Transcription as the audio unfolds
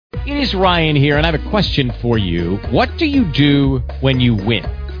It is Ryan here, and I have a question for you. What do you do when you win?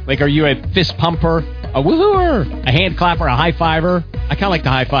 Like, are you a fist pumper, a woohooer, a hand clapper, a high fiver? I kind of like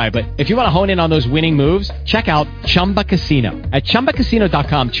the high five, but if you want to hone in on those winning moves, check out Chumba Casino. At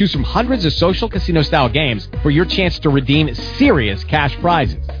ChumbaCasino.com, choose from hundreds of social casino-style games for your chance to redeem serious cash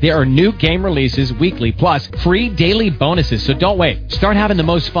prizes. There are new game releases weekly, plus free daily bonuses, so don't wait. Start having the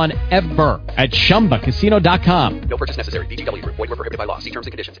most fun ever at ChumbaCasino.com. No purchase necessary. VGW. Void where prohibited by law. See terms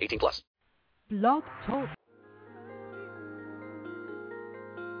and conditions. 18+. Blog Talk.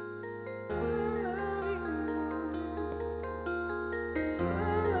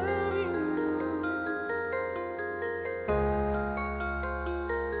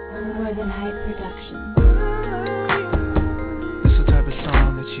 More Than Hype Production. It's the type of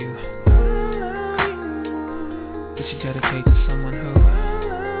song that you dedicate to someone who you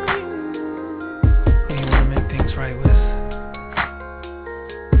want to make things right with.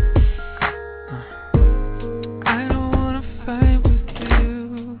 I don't want to fight with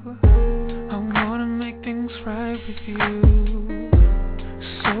you. I want to make things right with you.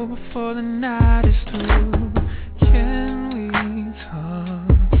 So before the night is through, can we talk?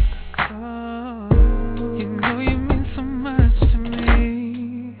 You know you mean so much to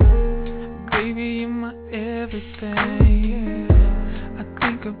me. Baby, you're my everything. I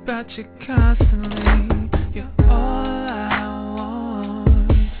think about you constantly. You're all I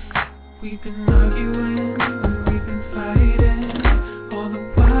want. We've been arguing, we've been fighting. All the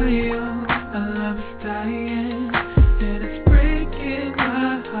while, our love is dying, and it's breaking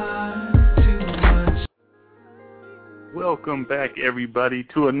my heart too much. Welcome back, everybody,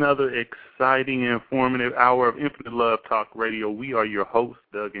 to another exciting and informative hour of Infinite Love Talk Radio. We are your hosts,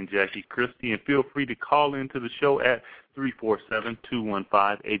 Doug and Jackie Christie, and feel free to call into the show at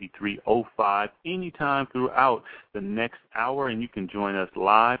 347-215-8305 anytime throughout the next hour, and you can join us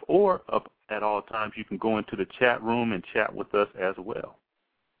live or up at all times. You can go into the chat room and chat with us as well.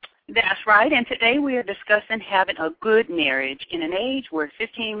 That's right, and today we are discussing having a good marriage. In an age where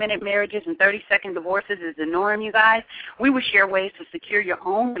 15-minute marriages and 30-second divorces is the norm, you guys, we will share ways to secure your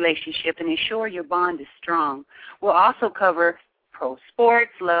own relationship and ensure your bond is strong. We'll also cover pro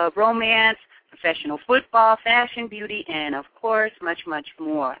sports, love, romance, professional football, fashion, beauty, and, of course, much, much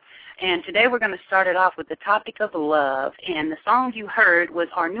more. And today we're going to start it off with the topic of love, and the song you heard was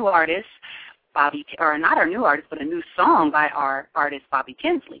our new artist, not our new artist, but a new song by our artist, Bobby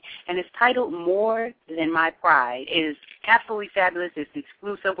Tinsley. And it's titled More Than My Pride. It is absolutely fabulous. It's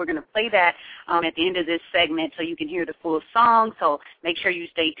exclusive. We're going to play that at the end of this segment so you can hear the full song. So make sure you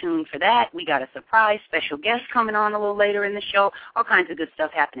stay tuned for that. We got a surprise special guest coming on a little later in the show. All kinds of good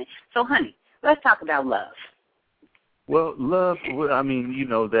stuff happening. So, honey, let's talk about love. Well, love, I mean, you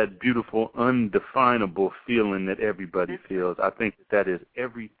know, that beautiful, undefinable feeling that everybody feels. I think that is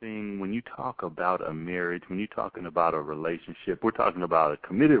everything. When you talk about a marriage, when you're talking about a relationship, we're talking about a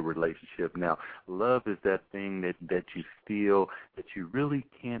committed relationship. Now, love is that thing that you feel that you really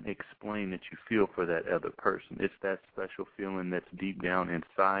can't explain, that you feel for that other person. It's that special feeling that's deep down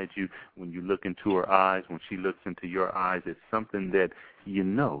inside you when you look into her eyes, when she looks into your eyes. It's something that you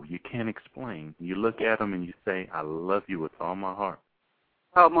know, you can't explain. You look at them and you say, I love you with all my heart.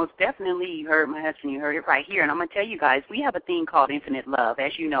 Oh, most definitely. You heard my husband. You heard it right here. And I'm going to tell you guys, we have a thing called Infinite Love.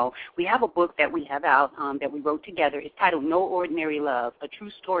 As you know, we have a book that we have out that we wrote together. It's titled No Ordinary Love, A True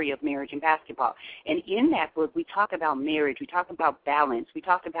Story of Marriage and Basketball. And in that book, we talk about marriage. We talk about balance. We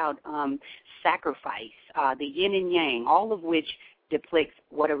talk about sacrifice, the yin and yang, all of which depicts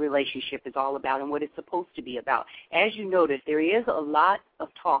what a relationship is all about and what it's supposed to be about. As you notice, there is a lot of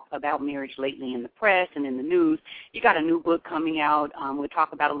talk about marriage lately in the press and in the news. You got a new book coming out. We'll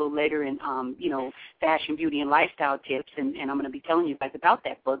talk about a little later in, fashion, beauty, and lifestyle tips, and I'm going to be telling you guys about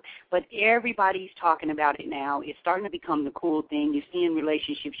that book. But everybody's talking about it now. It's starting to become the cool thing. You're seeing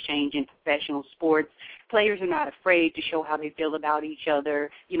relationships change in professional sports. Players are not afraid to show how they feel about each other,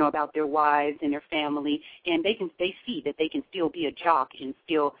 about their wives and their family, and they see that they can still be a jock and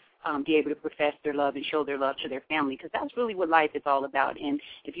still be able to profess their love and show their love to their family, because that's really what life is all about. And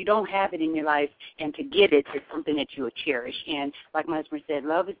if you don't have it in your life, and to get it is something that you will cherish. And like my husband said,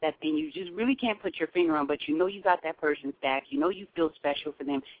 love is that thing you just really can't put your finger on, but you know you got that person's back. You know you feel special for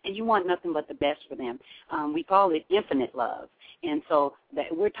them, and you want nothing but the best for them. We call it infinite love. And so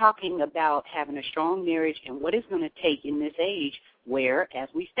that we're talking about having a strong marriage and what it's going to take in this age where, as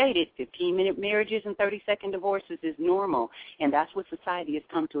we stated, 15-minute marriages and 30-second divorces is normal, and that's what society has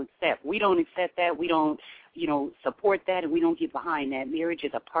come to accept. We don't accept that. We don't, support that, and we don't get behind that. Marriage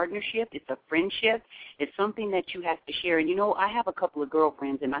is a partnership. It's a friendship. It's something that you have to share. And, I have a couple of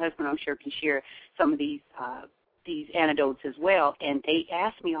girlfriends, and my husband, I'm sure, can share some of these these anecdotes as well, and they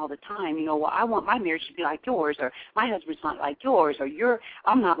ask me all the time, well, I want my marriage to be like yours, or my husband's not like yours, or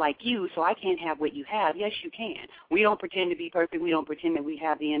I'm not like you, so I can't have what you have. Yes, you can. We don't pretend to be perfect. We don't pretend that we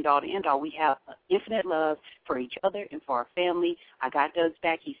have the end-all to end-all. We have infinite love for each other and for our family. I got Doug's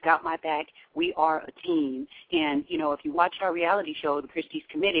back. He's got my back. We are a team. And, if you watched our reality show, The Christie's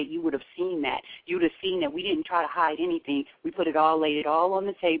Committed, you would have seen that. You would have seen that we didn't try to hide anything. We laid it all on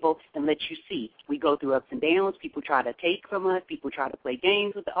the table and let you see. We go through ups and downs. People try to take from us. People try to play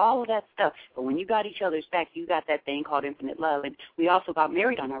games with all of that stuff. But when you got each other's back, you got that thing called infinite love. And we also got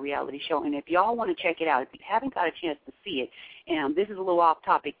married on our reality show. And if y'all want to check it out, if you haven't got a chance to see it, and this is a little off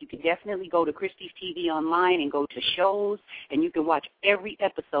topic, you can definitely go to Christie's TV online and go to shows, and you can watch every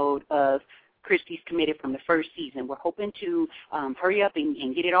episode of Christie's Committed from the first season. We're hoping to hurry up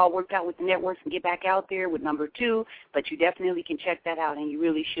and get it all worked out with the networks and get back out there with number 2, but you definitely can check that out, and you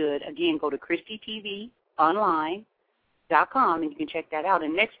really should. Again, go to ChristieTVOnline.com, and you can check that out.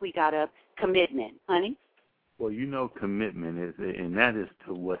 And next we got a commitment. Honey? Well, commitment is, and that is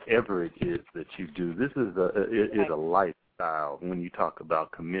to whatever it is that you do. This is a lifestyle. When you talk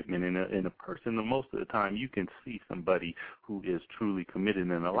about commitment in a person, most of the time you can see somebody who is truly committed.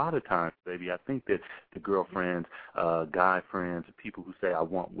 And a lot of times, baby, I think that the girlfriends, guy friends, people who say, I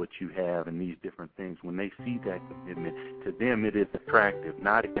want what you have, and these different things, when they see that commitment, to them it is attractive,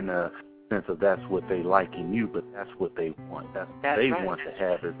 not in a sense of that's what they like in you, but that's what they want. That's what they want to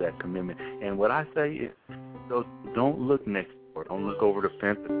have, is that commitment. And what I say is, don't look next door. Don't look over the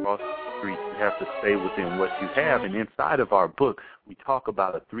fence across the street. You have to stay within what you have. And inside of our book, we talk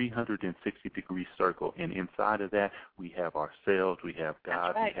about a 360-degree circle. And inside of that, we have ourselves, we have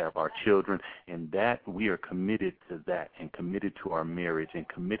God, we have our children. And that, we are committed to that, and committed to our marriage, and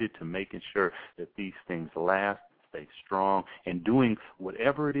committed to making sure that these things last, stay strong, and doing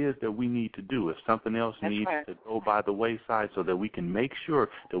whatever it is that we need to do. If something else needs to go by the wayside, so that we can make sure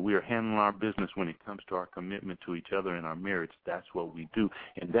that we are handling our business when it comes to our commitment to each other in our marriage, that's what we do.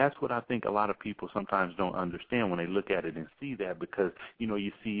 And that's what I think a lot of people sometimes don't understand when they look at it and see that, because,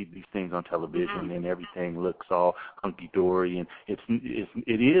 you see these things on television and everything looks all hunky-dory, and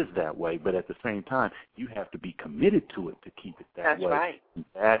it is that way, but at the same time, you have to be committed to it to keep it that way. Right.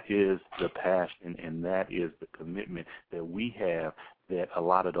 That is the passion, and that is the commitment that we have, that a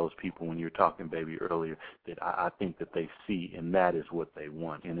lot of those people, when you're talking, baby, earlier, that I think that they see, and that is what they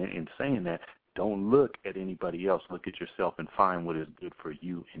want. And in saying that, don't look at anybody else. Look at yourself and find what is good for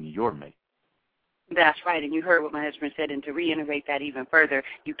you and your mate. That's right, and you heard what my husband said, and to reiterate that even further,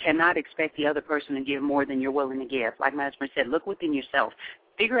 you cannot expect the other person to give more than you're willing to give. Like my husband said, look within yourself.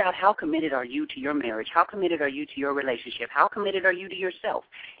 Figure out how committed are you to your marriage, how committed are you to your relationship, how committed are you to yourself,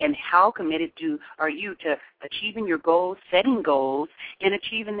 and how committed are you to achieving your goals, setting goals, and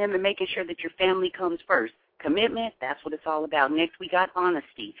achieving them, and making sure that your family comes first. Commitment, that's what it's all about. Next, we got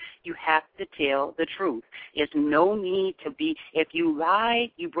honesty. You have to tell the truth. There's no need to be, if you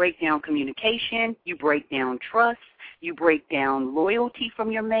lie, you break down communication, you break down trust, you break down loyalty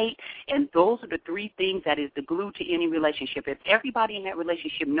from your mate, and those are the 3 things that is the glue to any relationship. If everybody in that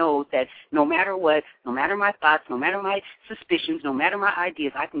relationship knows that no matter what, no matter my thoughts, no matter my suspicions, no matter my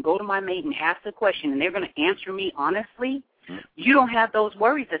ideas, I can go to my mate and ask a question, and they're going to answer me honestly, you don't have those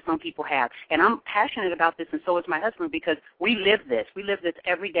worries that some people have. And I'm passionate about this, and so is my husband, because we live this. We live this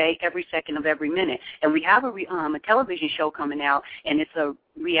every day, every second of every minute. And we have a television show coming out, and it's a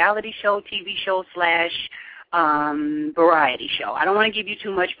reality show, TV show / variety show. I don't want to give you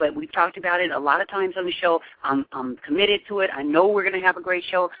too much, but we've talked about it a lot of times on the show. I'm committed to it. I know we're going to have a great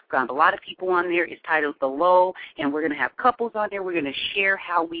show. We're going to have a lot of people on there. It's titled The Low, and we're going to have couples on there. We're going to share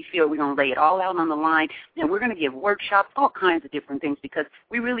how we feel. We're going to lay it all out on the line, and we're going to give workshops, all kinds of different things, because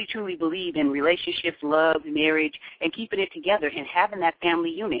we really, truly believe in relationships, love, marriage, and keeping it together and having that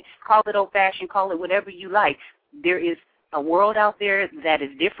family unit. Call it old-fashioned, call it whatever you like. There is a world out there that is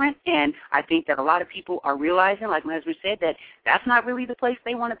different, and I think that a lot of people are realizing, like my husband said, that that's not really the place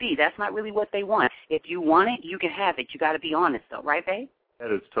they want to be. That's not really what they want. If you want it, you can have it. You got to be honest, though, right, babe?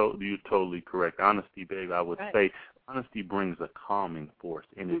 That is you're totally correct. Honesty, babe, I would say honesty brings a calming force,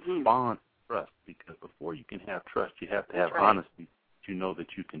 and it spawns trust, because before you can have trust, you have to have honesty. You know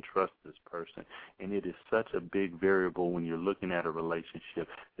that you can trust this person. And it is such a big variable when you're looking at a relationship,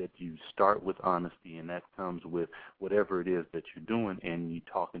 that you start with honesty, and that comes with whatever it is that you're doing, and you're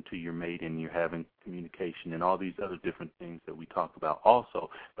talking to your mate, and you're having communication and all these other different things that we talk about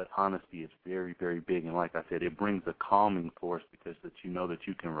also. But honesty is very, very big. And like I said, it brings a calming force, because that you know that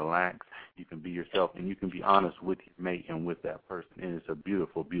you can relax, you can be yourself, and you can be honest with your mate and with that person. And it's a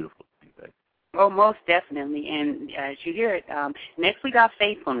beautiful, beautiful thing, baby. Oh, most definitely. And as you hear it, next we got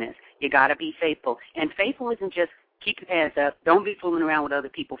faithfulness. You got to be faithful. And faithful isn't just keep your hands up. Don't be fooling around with other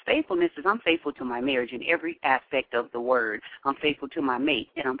people. Faithfulness is I'm faithful to my marriage in every aspect of the word. I'm faithful to my mate,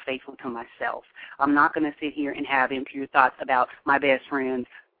 and I'm faithful to myself. I'm not going to sit here and have impure thoughts about my best friend's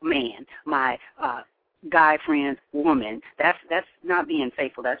man, my guy friend's woman. That's not being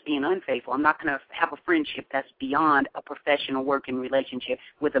faithful. That's being unfaithful. I'm not going to have a friendship that's beyond a professional working relationship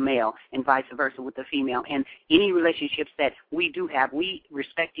with a male and vice versa with a female. And any relationships that we do have, we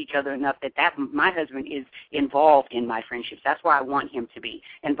respect each other enough that my husband is involved in my friendships. That's where I want him to be,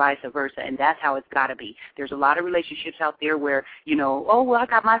 and vice versa. And that's how it's got to be. There's a lot of relationships out there where, oh, well, I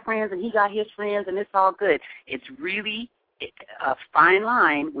got my friends and he got his friends and it's all good. It's really a fine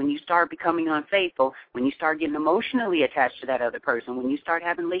line when you start becoming unfaithful, when you start getting emotionally attached to that other person, when you start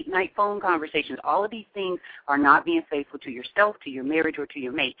having late-night phone conversations. All of these things are not being faithful to yourself, to your marriage, or to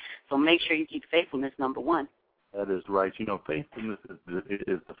your mate. So make sure you keep faithfulness number one. That is right. Faithfulness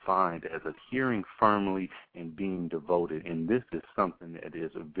is defined as adhering firmly and being devoted. And this is something that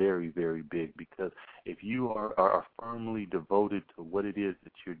is very, very big, because if you are firmly devoted to what it is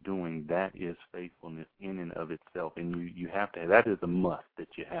that you're doing, that is faithfulness in and of itself. And you have to have, that is a must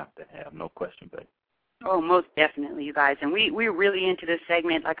that you have to have, no question, babe. Oh, most definitely, you guys. And we're really into this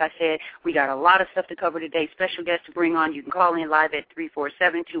segment. Like I said, we got a lot of stuff to cover today. Special guests to bring on. You can call in live at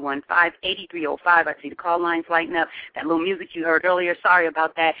 347-215-8305. I see the call lines lighting up. That little music you heard earlier, sorry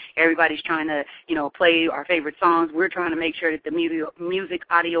about that. Everybody's trying to, play our favorite songs. We're trying to make sure that the music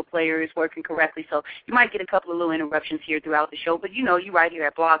audio player is working correctly. So you might get a couple of little interruptions here throughout the show. But, you right here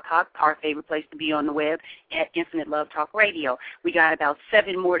at Blog Talk, our favorite place to be on the web, at Infinite Love Talk Radio. We got about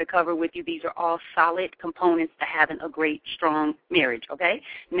 7 more to cover with you. These are all solid components to having a great, strong marriage, okay?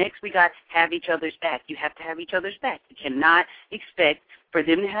 Next, we got have each other's back. You have to have each other's back. You cannot expect for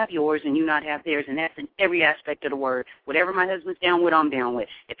them to have yours and you not have theirs, and that's in every aspect of the word. Whatever my husband's down with, I'm down with.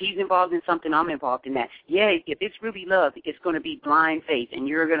 If he's involved in something, I'm involved in that. Yeah, if it's really love, it's going to be blind faith, and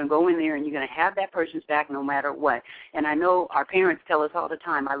you're going to go in there and you're going to have that person's back no matter what. And I know our parents tell us all the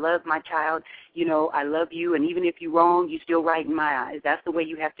time, I love my child, I love you, and even if you're wrong, you're still right in my eyes. That's the way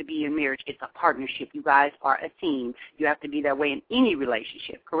you have to be in marriage. It's a partnership. You guys are a team. You have to be that way in any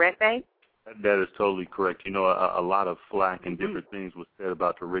relationship. Correct, babe? That is totally correct. A lot of flack and different things was said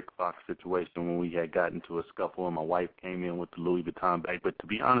about the Rick Fox situation when we had gotten into a scuffle and my wife came in with the Louis Vuitton bag. But to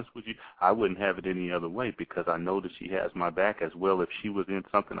be honest with you, I wouldn't have it any other way, because I know that she has my back as well. If she was in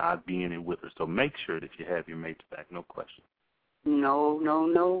something, I'd be in it with her. So make sure that you have your mate's back, no question.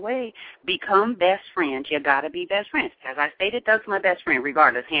 No way. Become best friends. You got to be best friends. As I stated, Doug's my best friend,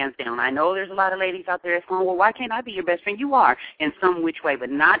 regardless, hands down. I know there's a lot of ladies out there that's going, well, why can't I be your best friend? You are in some which way, but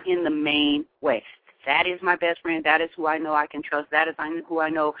not in the main way. That is my best friend. That is who I know I can trust. That is who I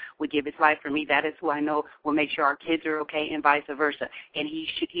know would give his life for me. That is who I know will make sure our kids are okay, and vice versa. And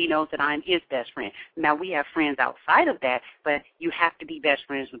he knows that I'm his best friend. Now, we have friends outside of that, but you have to be best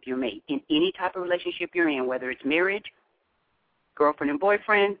friends with your mate in any type of relationship you're in, whether it's marriage, girlfriend and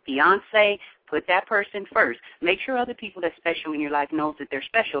boyfriend, fiance. Put that person first. Make sure other people that's special in your life knows that they're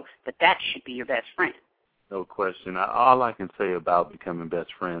special, but that should be your best friend. No question. All I can say about becoming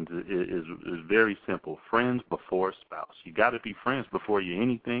best friends is very simple. Friends before spouse. You got to be friends before you're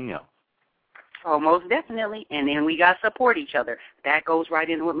anything else. Oh, most definitely. And then we got to support each other. That goes right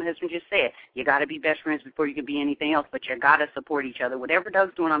into what my husband just said. You got to be best friends before you can be anything else, but you got to support each other. Whatever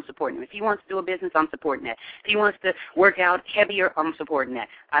Doug's doing, I'm supporting him. If he wants to do a business, I'm supporting that. If he wants to work out heavier, I'm supporting that.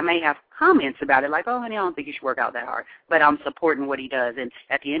 I may have comments about it, like, oh, honey, I don't think you should work out that hard, but I'm supporting what he does. And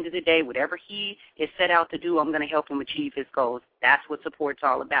at the end of the day, whatever he is set out to do, I'm going to help him achieve his goals. That's what support's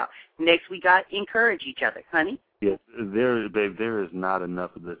all about. Next, we got encourage each other. Honey? Yes, there is not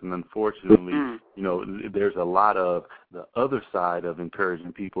enough of this, and unfortunately, there's a lot of the other side of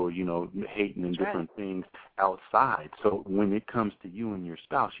encouraging people, hating and different things outside. So when it comes to you and your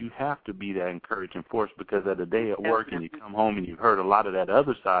spouse, you have to be that encouraging force, because at a day at work and you come home and you've heard a lot of that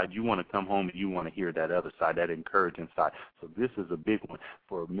other side, you want to come home and you want to hear that other side, that encouraging side. So this is a big one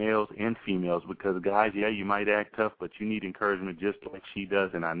for males and females, because guys, yeah, you might act tough, but you need encouragement just like she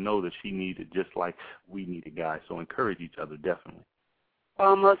does, and I know that she needs it just like we need it, guys. So encourage each other, definitely.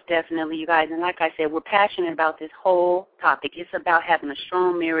 Oh, most definitely, you guys. And like I said, we're passionate about this whole topic. It's about having a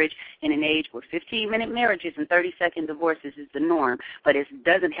strong marriage in an age where 15-minute marriages and 30-second divorces is the norm, but it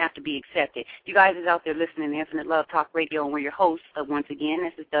doesn't have to be accepted. You guys is out there listening to Infinite Love Talk Radio, and we're your hosts. Once again,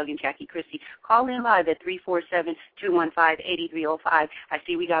 this is Doug and Jackie Christie. Call in live at 347-215-8305. I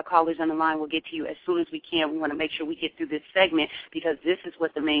see we got callers on the line. We'll get to you as soon as we can. We want to make sure we get through this segment, because this is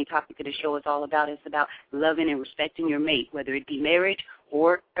what the main topic of the show is all about. It's about loving and respecting your mate, whether it be marriage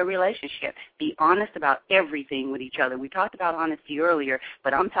or a relationship. Be honest about everything with each other. We talked about honesty earlier,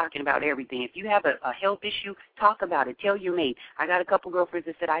 but I'm talking about everything. If you have a health issue, talk about it. Tell your mate. I got a couple girlfriends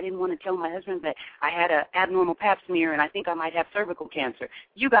that said, I didn't want to tell my husband that I had an abnormal pap smear and I think I might have cervical cancer.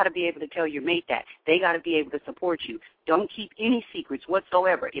 You got to be able to tell your mate that. They got to be able to support you. Don't keep any secrets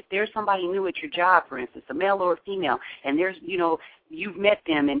whatsoever. If there's somebody new at your job, for instance, a male or a female, and there's, you've met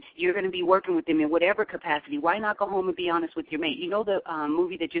them and you're going to be working with them in whatever capacity, why not go home and be honest with your mate? You know the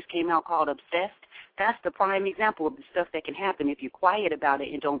movie that just came out called Obsessed? That's the prime example of the stuff that can happen if you're quiet about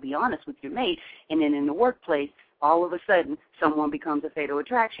it and don't be honest with your mate. And then in the workplace, all of a sudden, someone becomes a fatal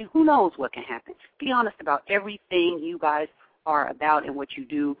attraction. Who knows what can happen? Be honest about everything you guys are about and what you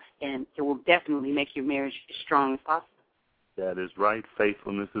do, and it will definitely make your marriage as strong as possible. That is right.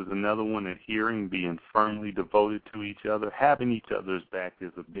 Faithfulness is another one. Adhering, being firmly devoted to each other, having each other's back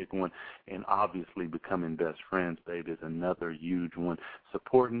is a big one. And obviously becoming best friends, babe, is another huge one.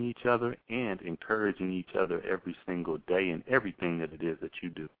 Supporting each other and encouraging each other every single day in everything that it is that you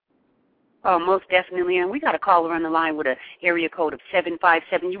do. Oh, most definitely. And we got a caller on the line with an area code of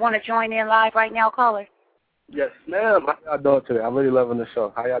 757. You want to join in live right now, caller? Yes, ma'am. How y'all doing today? I'm really loving the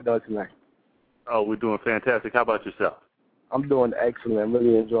show. How y'all doing tonight? Oh, we're doing fantastic. How about yourself? I'm doing excellent. I'm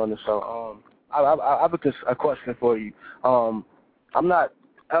really enjoying the show. I have a question for you. I'm not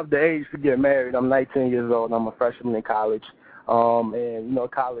of the age to get married. I'm 19 years old. I'm a freshman in college.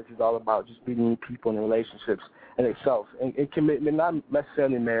 And, college is all about just meeting new people and relationships in itself. And commitment, not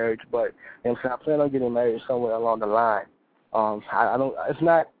necessarily marriage, but I plan on getting married somewhere along the line. I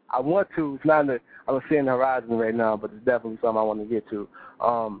want to. It's not I don't see in the horizon right now, but it's definitely something I want to get to.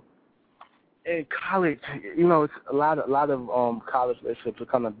 In college, it's a lot of college relationships are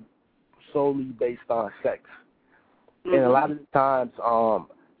kind of solely based on sex. Mm-hmm. And a lot of the times,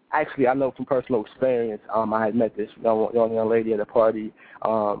 actually, I know from personal experience, I had met this young lady at a party.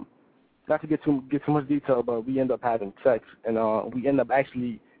 Not to get too much detail, but we end up having sex, and we end up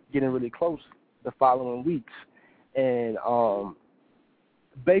actually getting really close the following weeks. And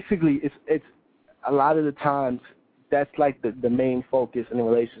basically, it's a lot of the times that's like the main focus in the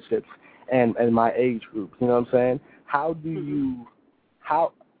relationships. And my age group, you know what I'm saying? How do you,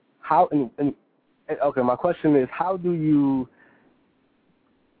 okay, my question is, hold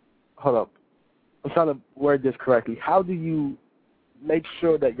up, I'm trying to word this correctly. How do you make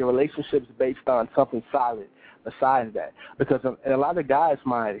sure that your relationship's based on something solid besides that? Because in a lot of guys'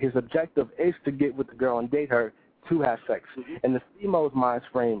 mind, his objective is to get with the girl and date her to have sex. Mm-hmm. And the female's mind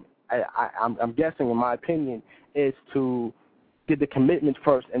frame, I'm guessing, in my opinion, is to get the commitment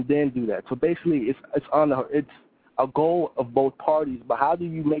first and then do that. So basically, it's a goal of both parties. But how do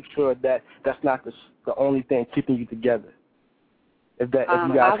you make sure that that's not the only thing keeping you together? If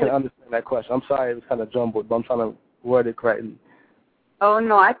you guys can understand that question. I'm sorry it was kind of jumbled, but I'm trying to word it correctly. Oh,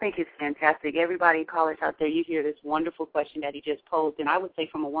 no, I think it's fantastic. Everybody, callers out there, you hear this wonderful question that he just posed. And I would say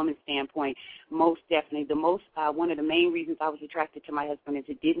from a woman's standpoint, most definitely, one of the main reasons I was attracted to my husband is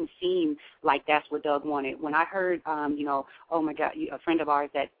it didn't seem like that's what Doug wanted. When I heard, oh, my God, a friend of ours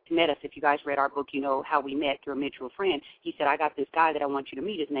that met us, if you guys read our book, you know how we met through a mutual friend. He said, I got this guy that I want you to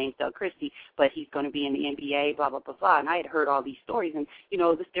meet. His name's Doug Christie, but he's going to be in the NBA, blah, blah, blah, blah. And I had heard all these stories. And,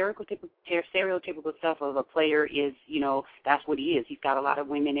 the stereotypical stuff of a player is, that's what he is. He's got a lot of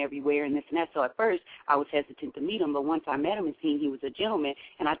women everywhere and this and that. So at first, I was hesitant to meet him, but once I met him and seen he was a gentleman,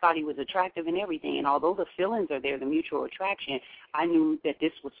 and I thought he was attractive and everything, and although the feelings are there, the mutual attraction, I knew that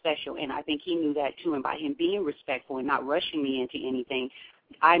this was special, and I think he knew that too. And by him being respectful and not rushing me into anything,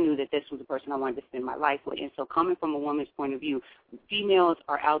 I knew that this was the person I wanted to spend my life with. And so coming from a woman's point of view, females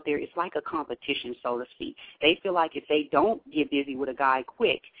are out there. It's like a competition, so to speak. They feel like if they don't get busy with a guy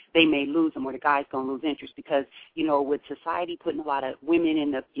quick, they may lose him or the guy's going to lose interest because, with society putting a lot of women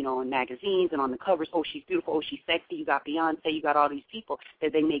in the, in magazines and on the covers, oh, she's beautiful, oh, she's sexy, you got Beyonce, you got all these people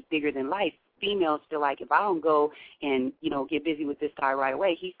that they make bigger than life. Females feel like if I don't go and, get busy with this guy right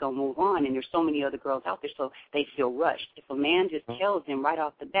away, he's going to move on, and there's so many other girls out there, so they feel rushed. If a man just tells them right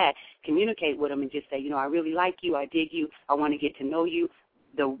off the bat, communicate with them and just say, I really like you, I dig you, I want to get to know you,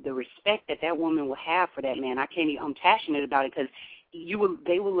 the respect that woman will have for that man, I'm passionate about it because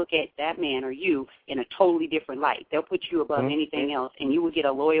they will look at that man or you in a totally different light. They'll put you above anything else, and you will get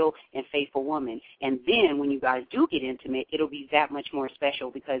a loyal and faithful woman. And then when you guys do get intimate, it'll be that much more special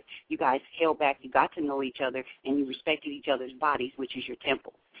because you guys held back, you got to know each other, and you respected each other's bodies, which is your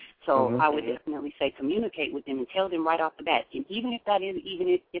temple. So I would definitely say communicate with them and tell them right off the bat. And even if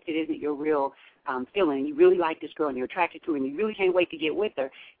it isn't your real feeling, you really like this girl and you're attracted to her and you really can't wait to get with her,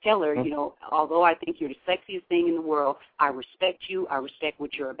 tell her, although I think you're the sexiest thing in the world, I respect you, I respect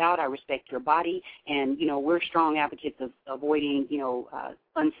what you're about, I respect your body, and, we're strong advocates of avoiding,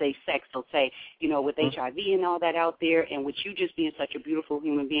 unsafe sex, so say, with HIV and all that out there, and with you just being such a beautiful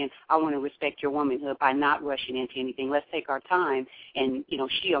human being, I want to respect your womanhood by not rushing into anything. Let's take our time, and,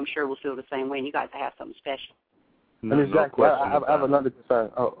 she, I'm sure, will feel the same way, and you guys have something special. No, and exactly. I have another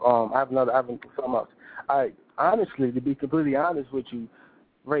concern. I have something else. Honestly, to be completely honest with you,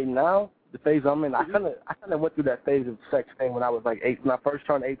 right now, the phase I'm in, I kind of went through that phase of sex thing when I was like 8. When I first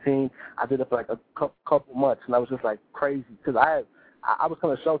turned 18, I did it for like a couple months, and I was just like crazy because I was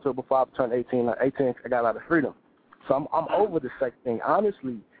kind of sheltered before I turned 18. At 18, I got a lot of freedom, so I'm over the sex thing.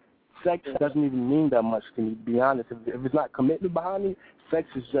 Honestly, sex doesn't even mean that much to me. To be honest, if it's not commitment behind it, sex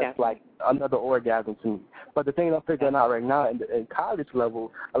is just like another orgasm to me. But the thing I'm figuring out right now, in college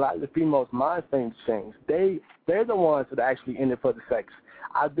level, a lot of the females' mind things change. They're the ones that are actually in it for the sex.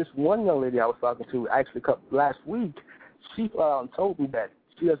 This one young lady I was talking to actually last week, she told me that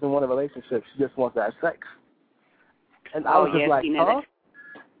she doesn't want a relationship. She just wants to have sex. And I was just like, huh?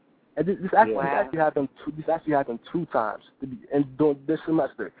 And this actually happened 2 times during this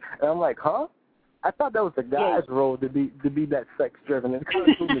semester. And I'm like, huh? I thought that was the guy's role to be that sex driven. And it kind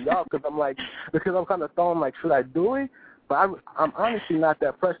of threw me off because I'm kind of throwing like, should I do it? But I'm honestly not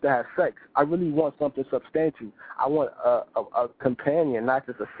that pressed to have sex. I really want something substantial. I want a companion, not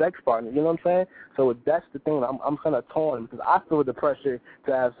just a sex partner. You know what I'm saying? So that's the thing. I'm kind of torn because I feel the pressure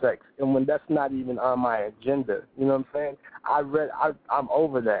to have sex, and when that's not even on my agenda. You know what I'm saying? I'm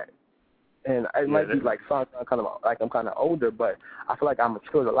over that. And it might be like I'm kind of older, but I feel like I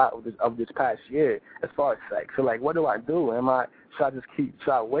matured a lot of this past year as far as sex. So like, what do I do?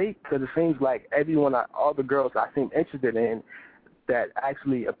 Should I wait? Because it seems like all the girls I seem interested in that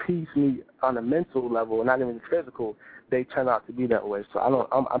actually appease me on a mental level, not even physical, they turn out to be that way. So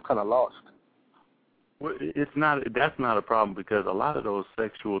I'm kind of lost. Well, that's not a problem because a lot of those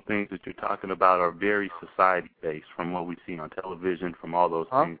sexual things that you're talking about are very society-based from what we see on television, from all those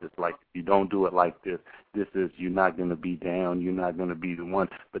things. It's like, if you don't do it like this, you're not going to be down, you're not going to be the one.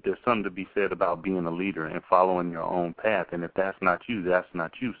 But there's something to be said about being a leader and following your own path. And if that's not you, that's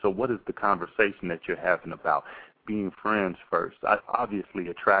not you. So what is the conversation that you're having about? Being friends first. Obviously,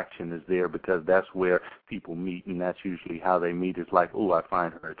 attraction is there because that's where people meet, and that's usually how they meet. It's like, oh, I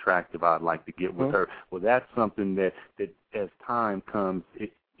find her attractive. I'd like to get with her. Well, that's something that as time comes,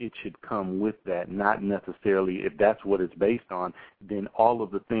 it should come with that, not necessarily if that's what it's based on, then all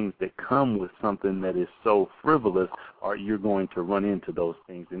of the things that come with something that is so frivolous, you're going to run into those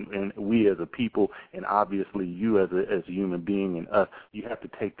things. And we as a people, and obviously you as a human being and us, you have to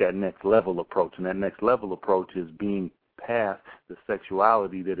take that next level approach. And that next level approach is being past the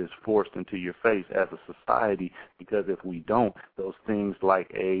sexuality that is forced into your face as a society, because if we don't, those things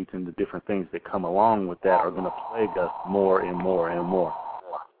like AIDS and the different things that come along with that are going to plague us more and more and more.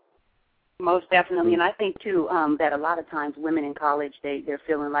 Most definitely, and I think, too, that a lot of times women in college, they're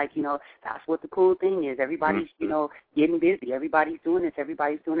feeling like, that's what the cool thing is. Everybody's, getting busy. Everybody's doing this.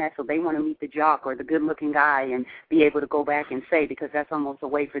 Everybody's doing that. So they want to meet the jock or the good-looking guy and be able to go back and say, because that's almost a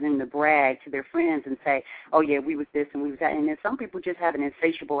way for them to brag to their friends and say, oh, yeah, we was this and we was that. And then some people just have an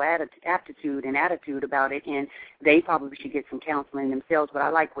insatiable attitude about it, and they probably should get some counseling themselves. But I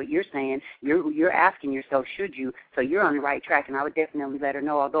like what you're saying. You're asking yourself, should you? So you're on the right track, and I would definitely let her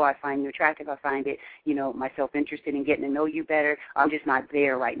know, although I find you attractive, I find it, myself interested in getting to know you better. I'm just not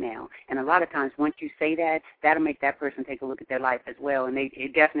there right now. And a lot of times once you say that, that'll make that person take a look at their life as well. And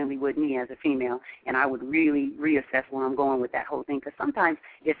it definitely would me as a female. And I would really reassess where I'm going with that whole thing, because sometimes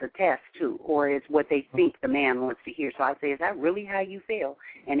it's a test, too, or it's what they think the man wants to hear. So I say, is that really how you feel?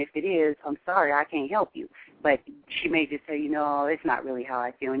 And if it is, I'm sorry, I can't help you. But she may just say, it's not really how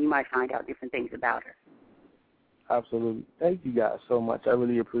I feel, and you might find out different things about her. Absolutely. Thank you guys so much. I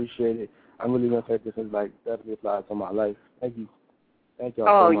really appreciate it. I'm really going to take this as definitely applies to my life. Thank you. Thank you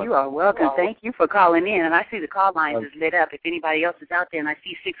all so much. You are welcome. Thank you for calling in. And I see the call lines is lit up. If anybody else is out there and I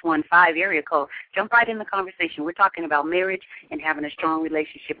see 615 area code, jump right in the conversation. We're talking about marriage and having a strong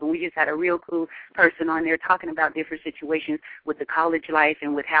relationship. And we just had a real cool person on there talking about different situations with the college life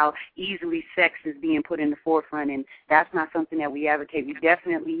and with how easily sex is being put in the forefront. And that's not something that we advocate. We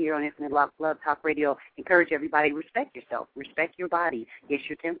definitely here on Infinite Love Talk Radio encourage everybody, respect yourself, respect your body. It's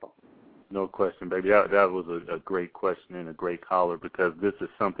your temple. No question, baby. That was a great question and a great caller, because this is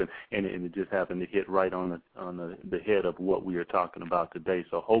something, and it just happened to hit right on the head of what we are talking about today.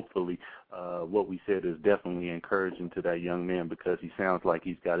 So hopefully what we said is definitely encouraging to that young man, because he sounds like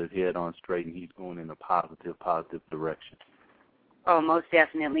he's got his head on straight and he's going in a positive direction. Oh, most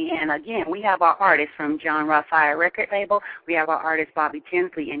definitely. And again, we have our artist from John Ross Fire record label. We have our artist Bobby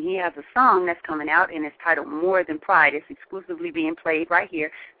Tinsley, and he has a song that's coming out, and it's titled More Than Pride. It's exclusively being played right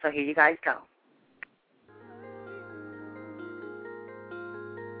here. So here you guys go.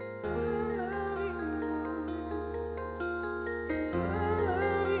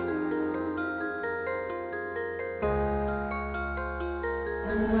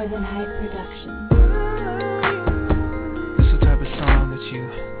 More Than Hype Production. It's the type of song that you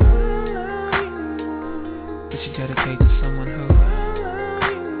dedicate to someone who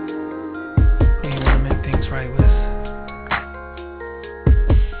you want to make things right with.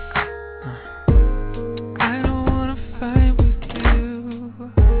 I don't want to fight with you.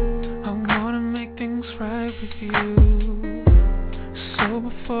 I want to make things right with you. So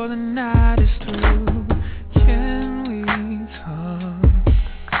before the night is through, can we talk?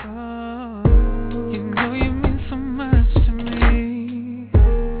 You know you mean so much to me.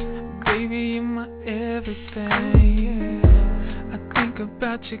 Baby, you're my everything. I think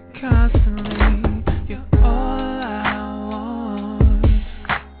about you constantly. You're all I want.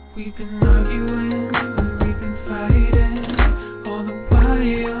 We've been arguing, we've been fighting. All the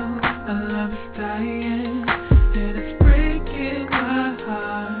while, our love is dying. And it's breaking my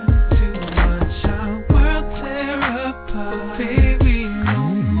heart to watch our world tear apart. But baby, no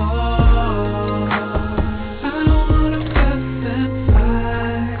more. I don't wanna fuss and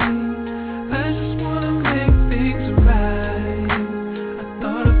fight. I just wanna make things right. I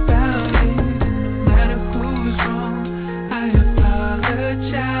thought about it, and no matter who's wrong, I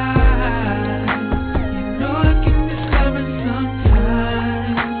apologize. You know I can be stubborn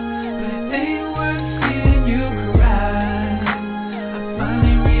sometimes, but it ain't worth seeing you cry. I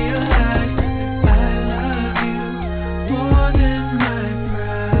finally realized that I love you more than my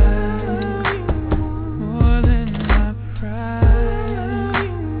pride. More than my pride.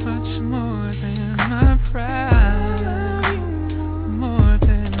 Much more than my pride. More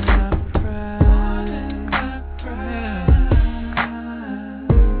than my pride.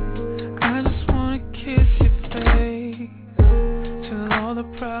 I just wanna kiss your face till all the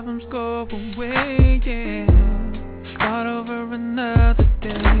problems go away, yeah. Start over another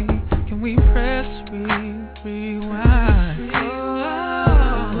day. Can we press rewind?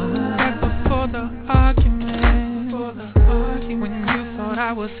 Back before the argument, when you thought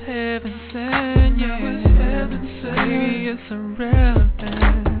I was heaven sent, yeah. Maybe it's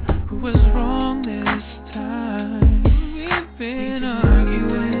irrelevant who was wrong this time. We've been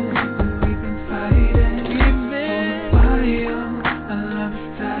arguing, we've been fighting, we've been fighting. Our love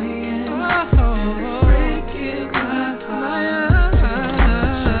is dying, and it's breaking my heart.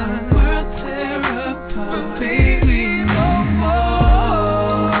 Our world tear apart, but baby, no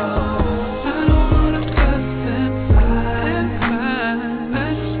more. I don't wanna fuss and fight. I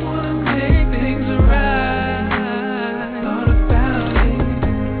just wanna make things right. Thought about it,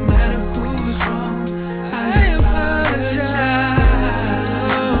 no matter who's wrong, I apologize.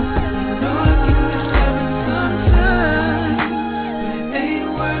 You know I can be stubborn sometimes, but it ain't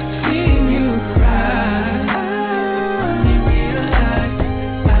worth seeing you cry. I finally realized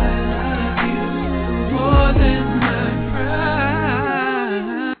that I love you more than my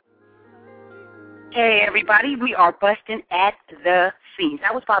pride. Hey, everybody, we are busting at the seams.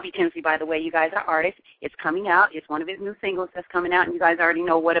 That was Bobby Tinsley, by the way. You guys are artists. It's coming out. It's one of his new singles that's coming out, and you guys already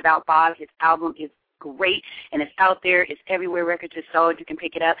know What About Bob. His album is great, and it's out there. It's everywhere records are sold. You can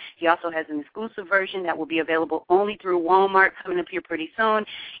pick it up. He also has an exclusive version that will be available only through Walmart, coming up here pretty soon,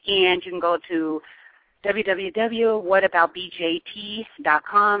 and you can go to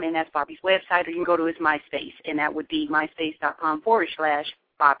www.whataboutbjt.com, and that's Bobby's website, or you can go to his MySpace, and that would be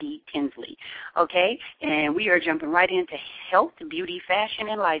myspace.com/Bobby Tinsley. Okay? And we are jumping right into health, beauty, fashion,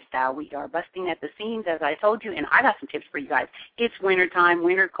 and lifestyle. We are busting at the seams, as I told you, and I got some tips for you guys. It's winter time,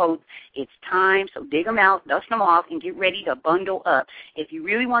 winter coats. It's time, so dig them out, dust them off, and get ready to bundle up. If you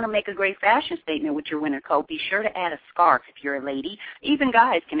really want to make a great fashion statement with your winter coat, be sure to add a scarf if you're a lady. Even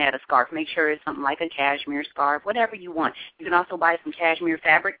guys can add a scarf. Make sure it's something like a cashmere scarf, whatever you want. You can also buy some cashmere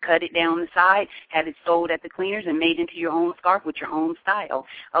fabric, cut it down the side, have it sold at the cleaners, and made into your own scarf with your own style.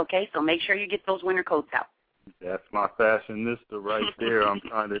 Okay, so make sure you get those winter coats out. That's my fashionista right there. I'm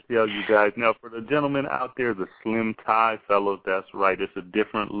trying to tell you guys. Now, for the gentlemen out there, the slim tie fellows, that's right. It's a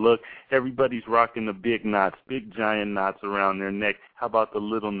different look. Everybody's rocking the big knots, big giant knots around their neck. How about the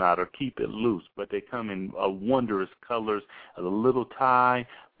little knot, or keep it loose? But they come in wondrous colors. A little tie,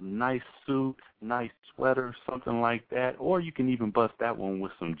 nice suit, nice sweater, something like that. Or you can even bust that one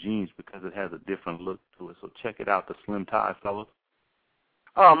with some jeans because it has a different look to it. So check it out, the slim tie fellows.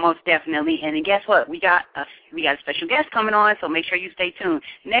 Oh, most definitely. And then guess what? We got a special guest coming on, so make sure you stay tuned.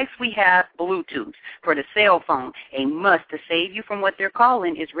 Next, we have Bluetooth for the cell phone. A must to save you from what they're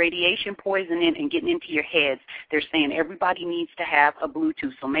calling is radiation poisoning and getting into your heads. They're saying everybody needs to have a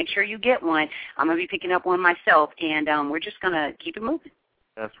Bluetooth, so make sure you get one. I'm going to be picking up one myself, and we're just going to keep it moving.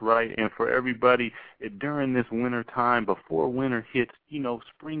 That's right. And for everybody, during this winter time, before winter hits,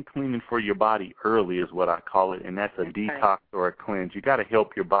 spring cleaning for your body early is what I call it, and that's a detox or a cleanse. You got to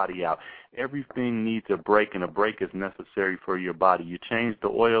help your body out. Everything needs a break, and a break is necessary for your body. You change the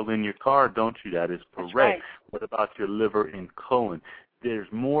oil in your car, don't you? That is correct. Right. What about your liver and colon? There's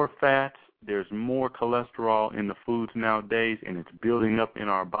more fats. There's more cholesterol in the foods nowadays, and it's building up in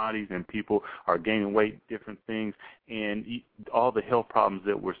our bodies, and people are gaining weight, different things, and all the health problems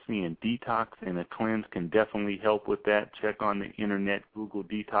that we're seeing. Detox and a cleanse can definitely help with that. Check on the internet, Google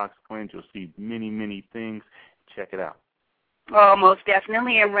detox cleanse. You'll see many, many things. Check it out. Oh, most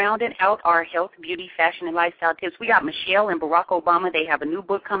definitely. And rounding out our health, beauty, fashion, and lifestyle tips, we got Michelle and Barack Obama. They have a new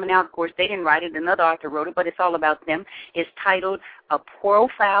book coming out. Of course, they didn't write it. Another author wrote it, but it's all about them. It's titled A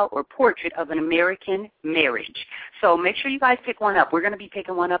Profile or Portrait of an American Marriage. So make sure you guys pick one up. We're going to be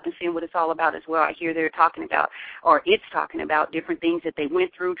picking one up and seeing what it's all about as well. I hear they're talking about, or it's talking about, different things that they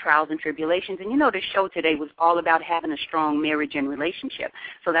went through, trials and tribulations. And, this show today was all about having a strong marriage and relationship.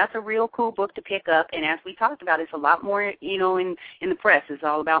 So that's a real cool book to pick up. And as we talked about, it's a lot more, in the press. It's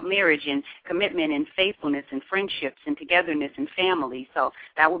all about marriage and commitment and faithfulness and friendships and togetherness and family. So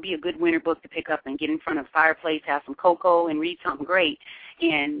that would be a good winter book to pick up and get in front of a fireplace, have some cocoa, and read something great.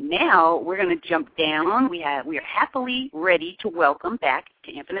 And now we're going to jump down. We are happily ready to welcome back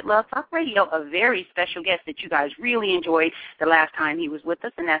to Infinite Love Talk Radio a very special guest that you guys really enjoyed the last time he was with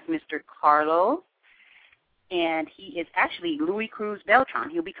us, and that's Mr. Carlos. And he is actually Louis Cruz Beltran.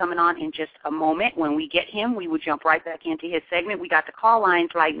 He'll be coming on in just a moment. When we get him, we will jump right back into his segment. We got the call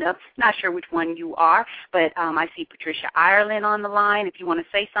lines lighting up. Not sure which one you are, but I see Patricia Ireland on the line. If you want to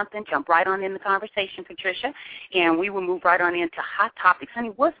say something, jump right on in the conversation, Patricia. And we will move right on into hot topics.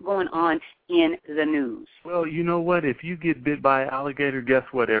 Honey, what's going on in the news? Well, you know what? If you get bit by an alligator, guess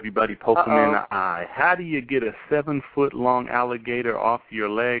what, everybody? Poke them in the eye. How do you get a 7-foot-long alligator off your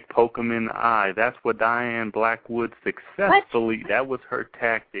leg? Poke them in the eye. That's what Diane Blackwood successfully, that was her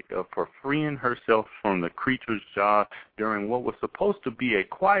tactic for freeing herself from the creature's jaws during what was supposed to be a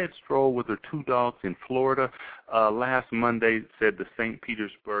quiet stroll with her 2 dogs in Florida last Monday, said the St.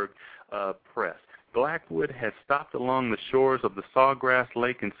 Petersburg press. Blackwood had stopped along the shores of the Sawgrass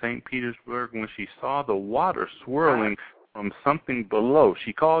Lake in St. Petersburg when she saw the water swirling from something below.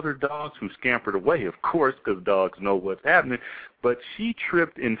 She called her dogs, who scampered away, of course, because dogs know what's happening. But she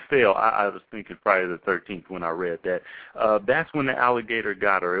tripped and fell. I was thinking Friday the 13th when I read that. That's when the alligator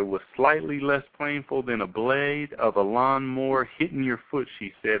got her. It was slightly less painful than a blade of a lawnmower hitting your foot,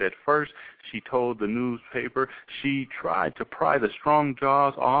 she said. At first, she told the newspaper she tried to pry the strong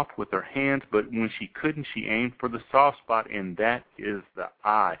jaws off with her hands, but when she couldn't, she aimed for the soft spot, and that is the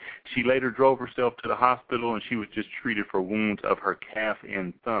eye. She later drove herself to the hospital, and she was just treated for wounds of her calf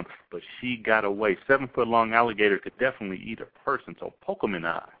and thumb. But she got away. 7-foot-long alligator could definitely eat a person, so poke them in the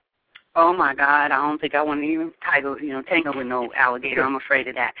eye. Oh, my God. I don't think I want to even tangle with no alligator. I'm afraid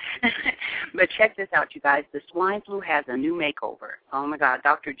of that. But check this out, you guys. The swine flu has a new makeover. Oh, my God.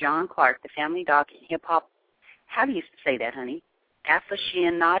 Dr. John Clark, the family doc and hip-hop, how do you say that, honey?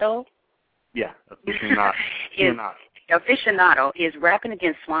 Aficionado? Yeah, aficionado. Aficionado is rapping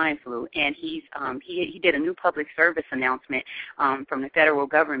against swine flu, and he did a new public service announcement from the federal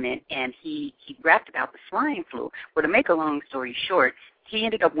government, and he rapped about the swine flu. Well, to make a long story short, he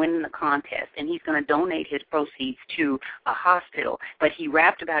ended up winning the contest, and he's going to donate his proceeds to a hospital. But he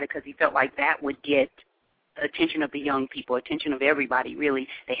rapped about it because he felt like that would get attention of the young people, attention of everybody, really.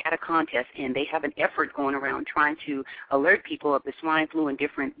 They had a contest, and they have an effort going around trying to alert people of the swine flu and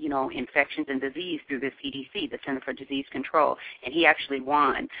different, infections and disease through the CDC, the Center for Disease Control, and he actually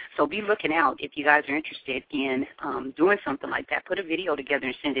won. So be looking out if you guys are interested in doing something like that. Put a video together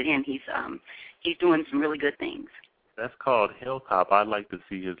and send it in. He's doing some really good things. That's called Hilltop. I'd like to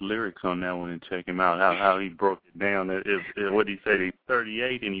see his lyrics on that one and check him out, how he broke it down. What did he say? He's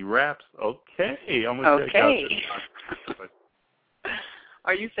 38 and he raps? Okay. I'm going to check out.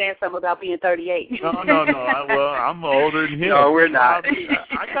 Are you saying something about being 38? No. I'm older than him. No, we're not.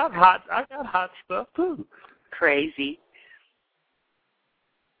 I got hot stuff, too. Crazy.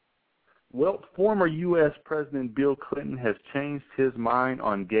 Well, former U.S. President Bill Clinton has changed his mind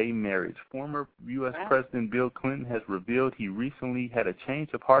on gay marriage. Former U.S. President Bill Clinton has revealed he recently had a change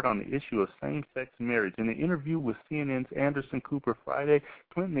of heart on the issue of same-sex marriage. In an interview with CNN's Anderson Cooper Friday,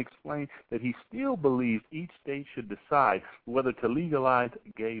 Clinton explained that he still believes each state should decide whether to legalize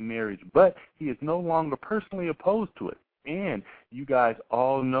gay marriage, but he is no longer personally opposed to it. And you guys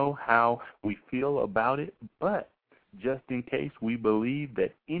all know how we feel about it, but just in case, we believe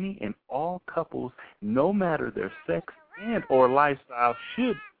that any and all couples, no matter their sex and or lifestyle,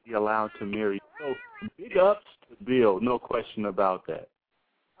 should be allowed to marry. So big ups to Bill, no question about that.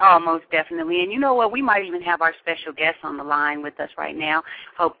 Oh, most definitely. And you know what? We might even have our special guest on the line with us right now,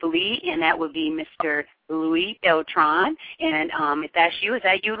 hopefully, and that would be Mr. Louis Beltran. And if that's you, is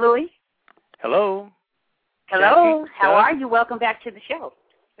that you, Louis? Hello. Hello. How are you? Welcome back to the show.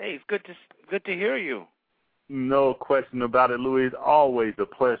 Hey, it's good to hear you. No question about it, Louis. It's always a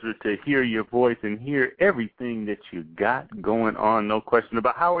pleasure to hear your voice and hear everything that you got going on. No question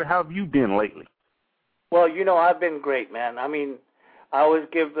about it. How have you been lately? Well, I've been great, man. I mean, I always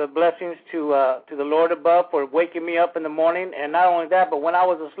give the blessings to the Lord above for waking me up in the morning, and not only that, but when I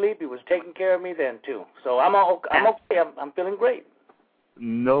was asleep, He was taking care of me then too. So I'm okay. I'm feeling great.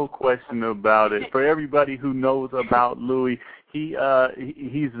 No question about it. For everybody who knows about Louis, he's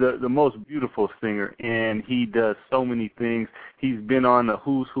the most beautiful singer, and he does so many things. He's been on the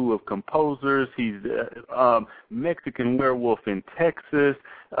who's who of composers. He's Mexican Werewolf in Texas,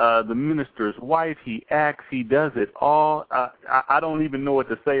 The Minister's Wife. He acts. He does it all. I don't even know what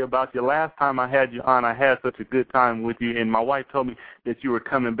to say about you. Last time I had you on, I had such a good time with you, and my wife told me that you were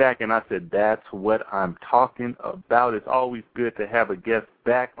coming back, and I said, that's what I'm talking about. It's always good to have a guest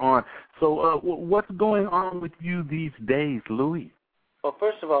back on. So what's going on with you these days, Louis? Well,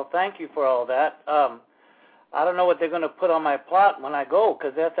 first of all, thank you for all that. I don't know what they're going to put on my plot when I go,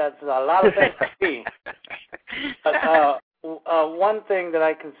 because that's a lot of things to see. But one thing that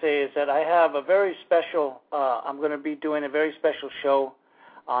I can say is that I have a very special, I'm going to be doing a very special show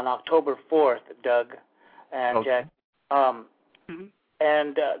on October 4th, Doug and Jack.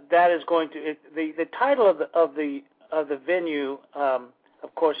 And that is going to, the title of the venue,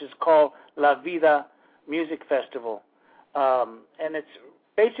 of course, is called La Vida Music Festival. And it's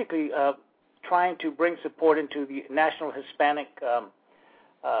basically trying to bring support into the National Hispanic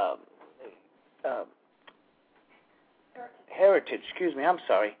Heritage. Excuse me, I'm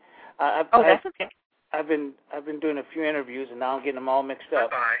sorry. That's okay. I've been doing a few interviews, and now I'm getting them all mixed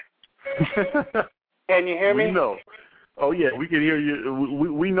up. Can you hear me? We know. Oh, yeah, we can hear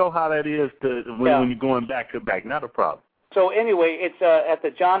you. We know how that is when you're going back to back. Not a problem. So anyway, it's at the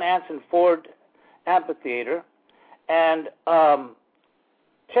John Anson Ford Amphitheater, and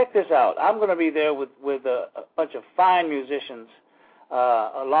check this out. I'm going to be there with a bunch of fine musicians,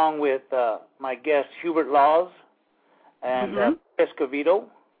 along with my guest Hubert Laws and Escovedo,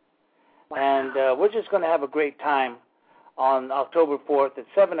 and we're just going to have a great time on October 4th at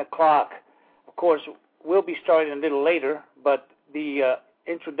 7 o'clock. Of course, we'll be starting a little later, but the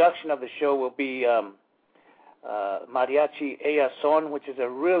introduction of the show will be Mariachi Ella Son, which is a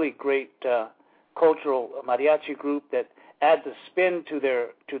really great cultural mariachi group that adds a spin to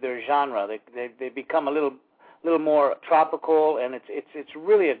their genre. They become a little more tropical, and it's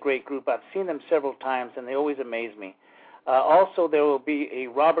really a great group. I've seen them several times, and they always amaze me. Also, there will be a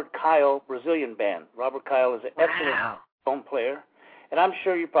Robert Kyle Brazilian band. Robert Kyle is an excellent phone player, and I'm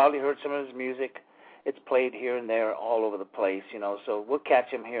sure you probably heard some of his music. It's played here and there all over the place, so we'll catch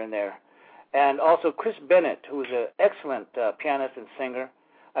him here and there. And also Chris Bennett, who is an excellent pianist and singer.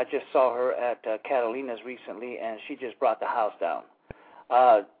 I just saw her at Catalina's recently, and she just brought the house down.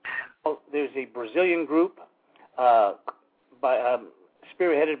 There's a Brazilian group spearheaded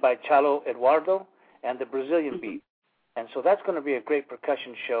by Chalo Eduardo and the Brazilian Beat. And so that's going to be a great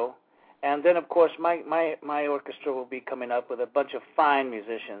percussion show. And then, of course, my orchestra will be coming up with a bunch of fine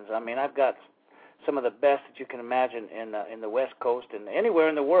musicians. I mean, I've got some of the best that you can imagine in the West Coast and anywhere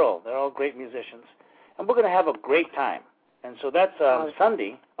in the world. They're all great musicians. And we're going to have a great time. And so that's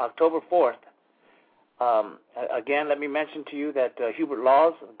Sunday, October 4th. Again, let me mention to you that Hubert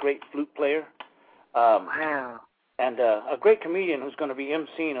Laws, a great flute player, and a great comedian who's going to be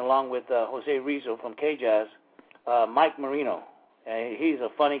emceeing along with Jose Rizzo from K-Jazz, Mike Marino. He's a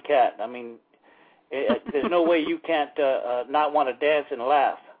funny cat. I mean, there's no way you can't not want to dance and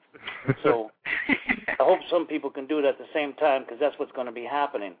laugh. So I hope some people can do it at the same time, because that's what's going to be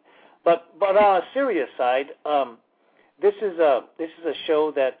happening. But on a serious side, this is a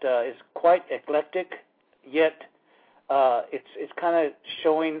show that is quite eclectic, yet it's kind of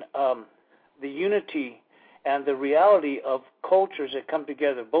showing the unity and the reality of cultures that come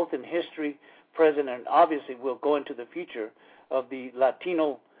together, both in history, present, and obviously will go into the future, of the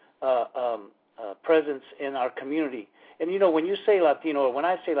Latino presence in our community. And, you know, when you say Latino, or when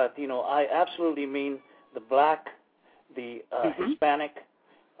I say Latino, I absolutely mean the black, the Hispanic,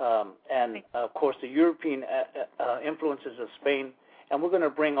 and, of course, the European influences of Spain. And we're going to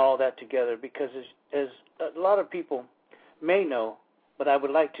bring all that together because, as a lot of people may know, but I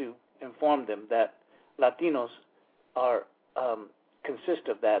would like to inform them that Latinos are consist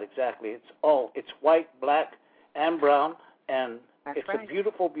of that exactly. It's white, black, and brown, and it's a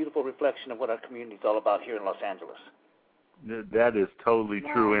beautiful, beautiful reflection of what our community is all about here in Los Angeles. That is totally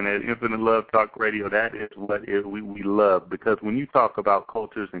true, and at Infinite Love Talk Radio, that is what we love, because when you talk about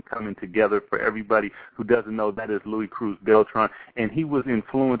cultures and coming together, for everybody who doesn't know, that is Louis Cruz Beltran, and he was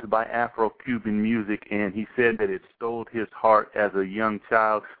influenced by Afro-Cuban music, and he said that it stole his heart as a young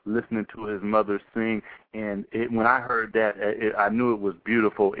child, listening to his mother sing, and when I heard that, I knew it was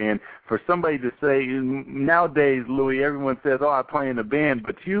beautiful. And for somebody to say, nowadays, Louis, everyone says, oh, I play in a band,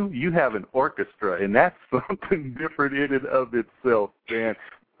 but you have an orchestra, and that's something different in and of itself, man.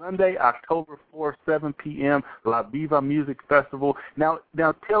 Sunday, October 4th, 7 p.m., La Viva Music Festival. Now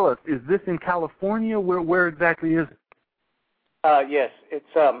tell us, is this in California? Where exactly is it? Yes, it's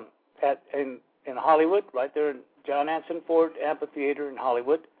in Hollywood, right there in John Anson Ford Amphitheater in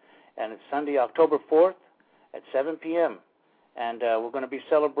Hollywood, and it's Sunday, October 4th at 7 p.m. And we're going to be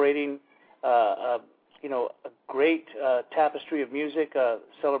celebrating, a great tapestry of music,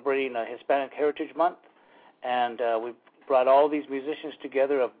 celebrating Hispanic Heritage Month, and we've brought all these musicians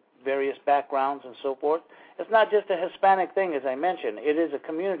together of various backgrounds and so forth. It's not just a Hispanic thing, as I mentioned. It is a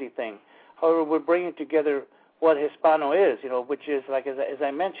community thing. However, we're bringing together what Hispano is, which is, like as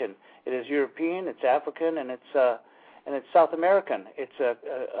I mentioned, it is European, it's African, and it's South American. It's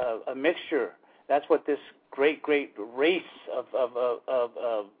a mixture. That's what this great race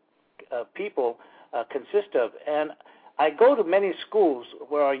of people consist of. And I go to many schools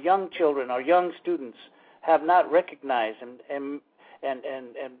where our young children, our young students, have not recognized and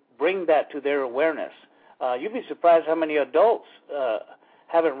bring that to their awareness. You'd be surprised how many adults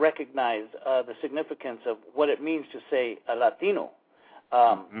haven't recognized the significance of what it means to say a Latino.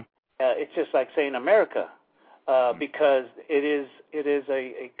 It's just like saying America, because it is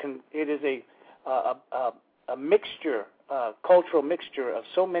a mixture, cultural mixture of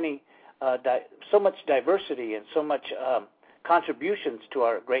so much diversity and so much contributions to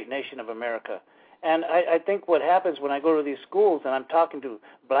our great nation of America. And I think what happens when I go to these schools and I'm talking to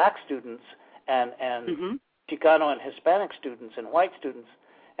black students and Chicano and Hispanic students and white students,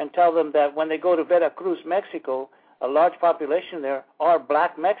 and tell them that when they go to Veracruz, Mexico, a large population there are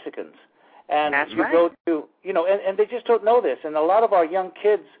black Mexicans. And that's you right. go to, and they just don't know this. And a lot of our young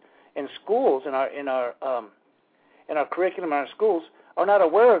kids in schools, in our curriculum, in our schools, are not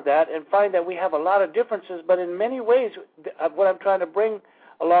aware of that and find that we have a lot of differences. But in many ways, what I'm trying to bring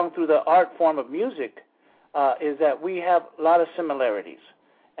along through the art form of music is that we have a lot of similarities.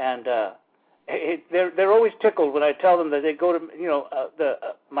 And they're always tickled when I tell them that they go to,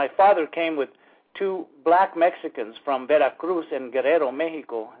 my father came with two black Mexicans from Veracruz and Guerrero,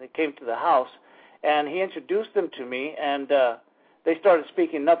 Mexico. They came to the house, and he introduced them to me, and they started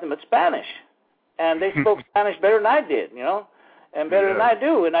speaking nothing but Spanish. And they spoke Spanish better than I did, and better than I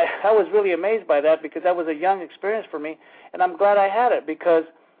do. And I was really amazed by that, because that was a young experience for me, and I'm glad I had it, because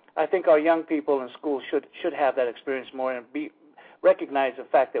I think our young people in schools should have that experience more and recognize the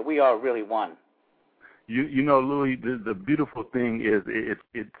fact that we are really one. Louis, the beautiful thing is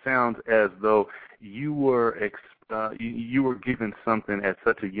it sounds as though you were given something at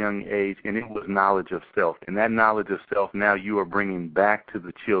such a young age, and it was knowledge of self. And that knowledge of self now you are bringing back to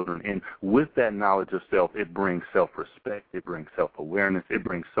the children. And with that knowledge of self, it brings self-respect, it brings self-awareness, it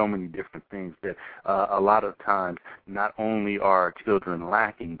brings so many different things that a lot of times not only are our children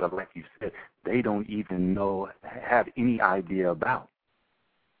lacking, but like you said, they don't even have any idea about.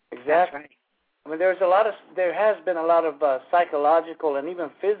 Exactly. Right. I mean, there has been a lot of psychological and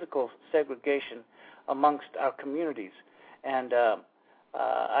even physical segregation amongst our communities, and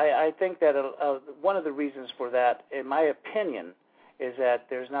I think that one of the reasons for that, in my opinion, is that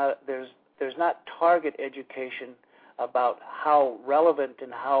there's not target education about how relevant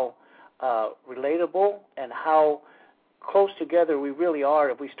and how relatable and how close together we really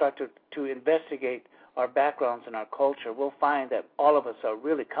are. If we start to investigate our backgrounds and our culture, we'll find that all of us are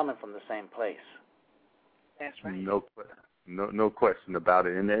really coming from the same place. That's right. No question about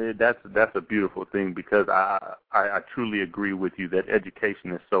it, and that's a beautiful thing, because I truly agree with you that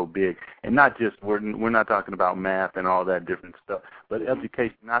education is so big, and not just we're not talking about math and all that different stuff, but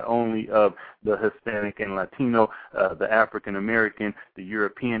education not only of the Hispanic and Latino, the African American, the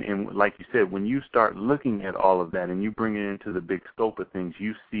European, and like you said, when you start looking at all of that and you bring it into the big scope of things,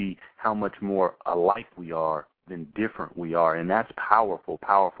 you see how much more alike we are than different we are, and that's powerful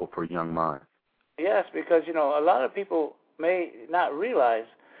for young minds. Yes, because a lot of people may not realize,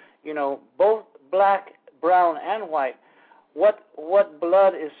 both black, brown, and white, what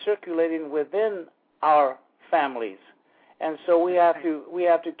blood is circulating within our families, and so we have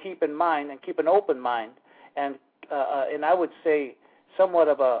to keep in mind and keep an open mind, and I would say somewhat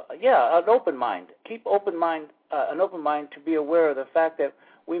of an open mind. Keep an open mind to be aware of the fact that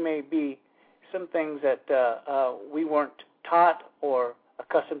we may be some things that we weren't taught or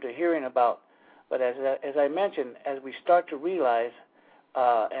accustomed to hearing about. But as I mentioned, as we start to realize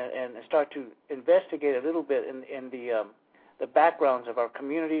and start to investigate a little bit in the backgrounds of our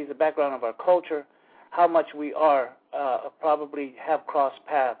communities, the background of our culture, how much we are probably have crossed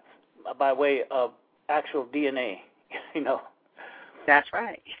paths by way of actual DNA, That's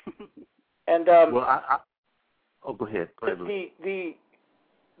right. And go ahead.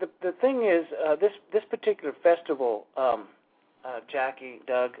 The thing is, this particular festival, Jackie,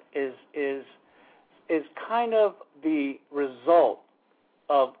 Doug, is kind of the result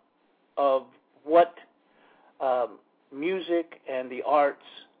of what music and the arts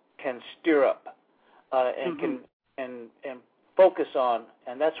can stir up and can focus on,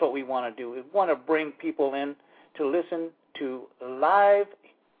 and that's what we want to do. We want to bring people in to listen to live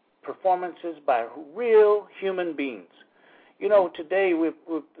performances by real human beings. Today we're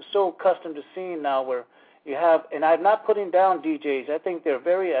so accustomed to seeing now where you have, and I'm not putting down DJs. I think they're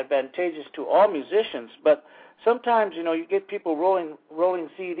very advantageous to all musicians. But sometimes, you get people rolling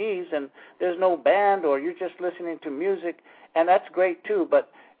CDs, and there's no band, or you're just listening to music, and that's great too.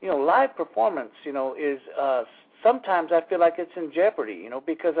 But live performance, is sometimes I feel like it's in jeopardy,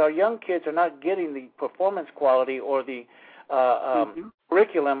 because our young kids are not getting the performance quality or the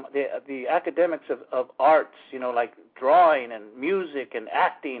curriculum, the academics of arts, like drawing and music and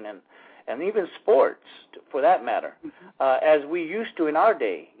acting and even sports, for that matter, as we used to in our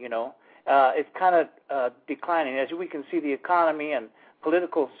day. It's kind of declining. As we can see, the economy and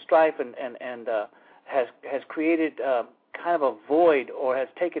political strife and has created kind of a void, or has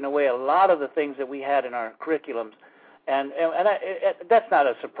taken away a lot of the things that we had in our curriculums. And that's not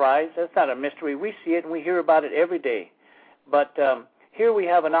a surprise. That's not a mystery. We see it and we hear about it every day. But here we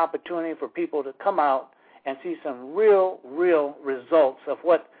have an opportunity for people to come out and see some real results of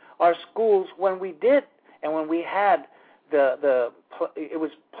what our schools, when we did and when we had it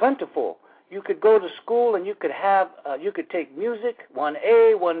was plentiful. You could go to school and you could have you could take music,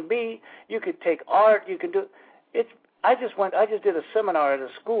 1A, 1B. You could take art. You could do it. I just did a seminar at a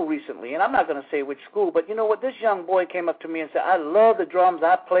school recently, and I'm not going to say which school, but you know what? This young boy came up to me and said, "I love the drums.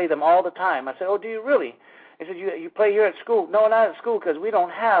 I play them all the time." I said, "Oh, do you really?" He said, "You play here at school?" "No, not at school, because we don't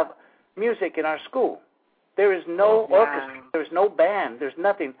have music in our school. There is no orchestra. There's no band. There's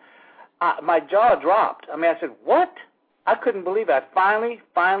nothing." My jaw dropped. I said, "What?" I couldn't believe it. I finally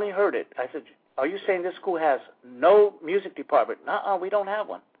heard it. I said, "Are you saying this school has no music department?" "Uh-uh, we don't have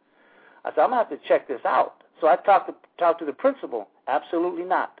one." I said, "I'm going to have to check this out." So I talked to the principal. "Absolutely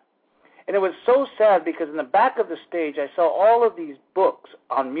not." And it was so sad, because in the back of the stage I saw all of these books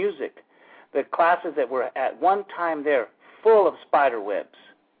on music, the classes that were at one time there, full of spider webs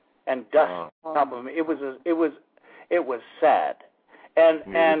and dust on top of them. It was sad.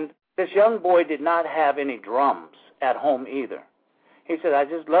 And this young boy did not have any drums at home either. He said, "I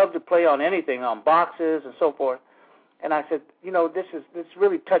just love to play on anything, on boxes and so forth." And I said, this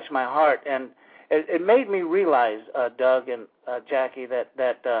really touched my heart, and it made me realize, Doug and Jackie,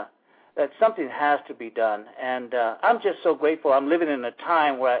 that something has to be done. And I'm just so grateful. I'm living in a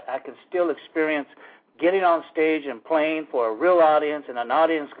time where I can still experience getting on stage and playing for a real audience, and an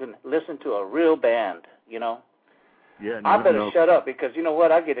audience can listen to a real band. Yeah, I better shut up, because you know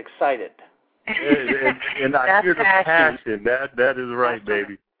what? I get excited. And I hear the passion. That is right,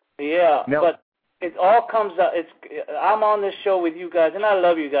 baby. Yeah, but it all comes out. I'm on this show with you guys, and I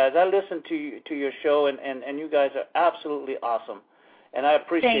love you guys. I listen to your show, and you guys are absolutely awesome, and I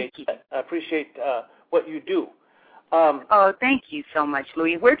appreciate that. I appreciate what you do. Thank you so much,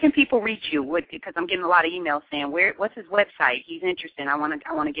 Louis. Where can people reach you? Because I'm getting a lot of emails saying, what's his website? He's interested. I want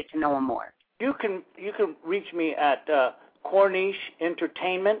to get to know him more. You can reach me at Corniche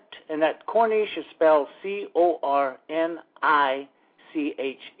Entertainment, and that Corniche is spelled CORNICHE,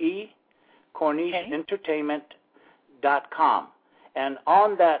 Corniche Entertainment insure.com. And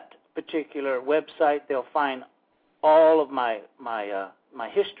on that particular website, they'll find all of my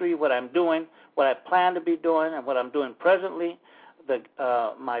history, what I'm doing, what I plan to be doing, and what I'm doing presently,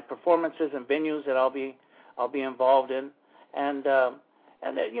 my performances and venues that I'll be involved in, and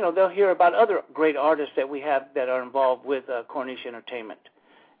they'll hear about other great artists that we have that are involved with Corniche Entertainment.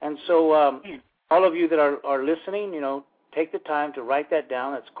 And so all of you that are listening, take the time to write that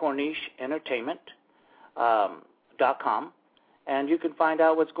down. It's CornicheEntertainment.com. And you can find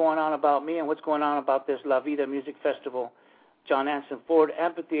out what's going on about me and what's going on about this La Vida Music Festival, John Anson Ford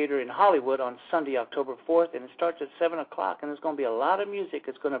Amphitheater in Hollywood on Sunday, October 4th. And it starts at 7 o'clock, and there's going to be a lot of music.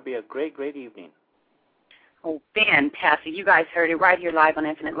 It's going to be a great, great evening. Oh, fantastic. You guys heard it right here live on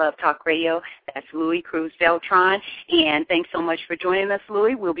Infinite Love Talk Radio. That's Louis Cruz Beltran. And thanks so much for joining us,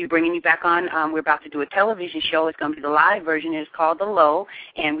 Louis. We'll be bringing you back on. We're about to do a television show. It's going to be the live version. It's called The Low,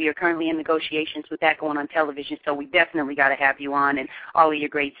 and we are currently in negotiations with that going on television. So we definitely got to have you on and all of your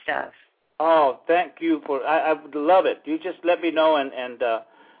great stuff. Oh, thank you. I would love it. You just let me know, and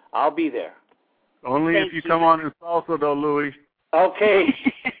I'll be there. Only if you come on in salsa, though, Louis. Okay.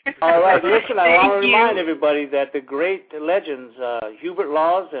 All right. Listen, I want to remind everybody that the great legends, Hubert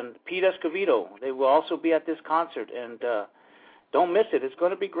Laws and Pete Escovedo, they will also be at this concert. And don't miss it. It's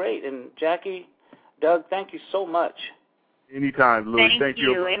going to be great. And Jackie, Doug, thank you so much. Anytime, Louis. Thank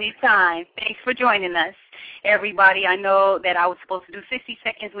you. Anytime. Thanks for joining us. Everybody, I know that I was supposed to do 60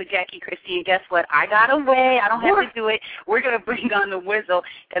 seconds with Jackie Christie, and guess what? I got away. I don't have to do it. We're going to bring on the whistle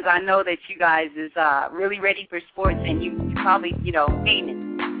because I know that you guys is really ready for sports, and you probably,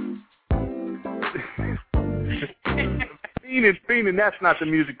 fiending. Fiending, that's not the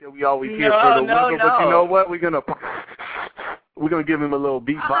music that we always hear for the whistle, but you know what? We're gonna give him a little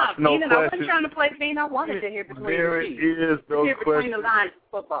beatbox, no question. I wasn't trying to play Fiend. I wanted to hear between there the lines. There it is, those questions. Between the lines of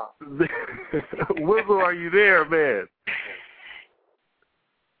football. Whistle, are you there, man?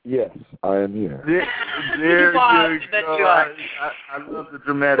 Yes, I am here. There you go. I love the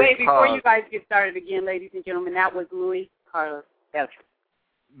dramatic Wait, before pause. you guys get started again, ladies and gentlemen, that was Louis Carlos Beltran.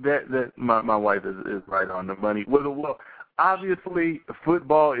 That my wife is right on the money. Well, obviously,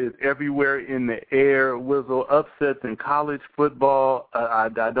 football is everywhere in the air. Wizzle, upsets in college football. I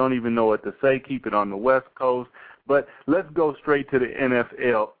don't even know what to say. Keep it on the West Coast. But let's go straight to the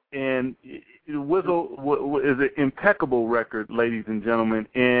NFL. And Wizzle is an impeccable record, ladies and gentlemen.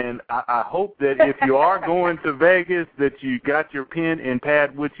 And I hope that if you are going to Vegas, that you got your pen and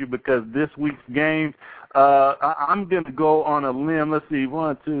pad with you, because this week's games, I'm going to go on a limb. Let's see,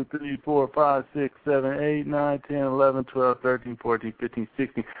 1, 2, 3, 4, 5, 6, 7, 8, 9, 10, 11, 12, 13, 14, 15,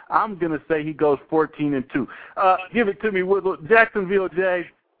 16. I'm going to say he goes 14-2. Give it to me, Wizzle. Jacksonville Jags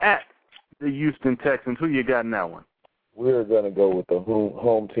at the Houston Texans. Who you got in that one? We're going to go with the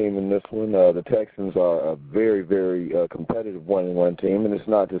home team in this one. The Texans are a very, very competitive 1-1 team, and it's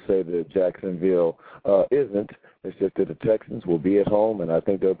not to say that Jacksonville isn't. It's just that the Texans will be at home, and I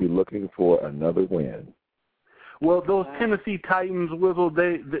think they'll be looking for another win. Well, those Tennessee Titans, Wizzle,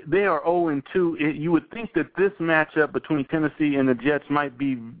 they are 0-2. You would think that this matchup between Tennessee and the Jets might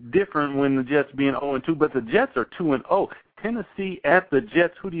be different when the Jets being 0-2, but the Jets are 2-0. Tennessee at the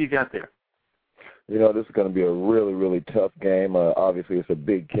Jets, who do you got there? This is going to be a really, really tough game. Obviously, it's a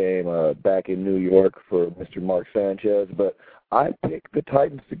big game back in New York for Mr. Mark Sanchez, but I picked the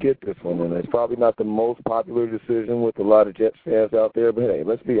Titans to get this one, and it's probably not the most popular decision with a lot of Jets fans out there, but hey,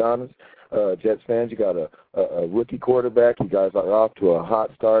 let's be honest. Jets fans, you got a rookie quarterback. You guys are off to a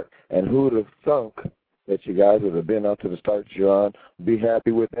hot start, and who would have thunk that you guys would have been up to the start that you're on? Be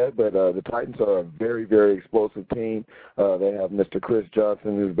happy with that, but the Titans are a very, very explosive team. They have Mr. Chris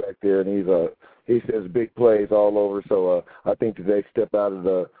Johnson who's back there, and he says big plays all over, so I think that they step out of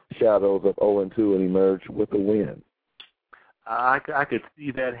the shadows of 0-2 and emerge with a win. I could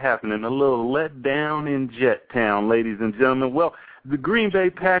see that happening. A little letdown in Jet Town, ladies and gentlemen. Well, the Green Bay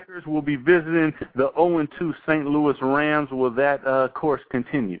Packers will be visiting the 0-2 St. Louis Rams. Will that course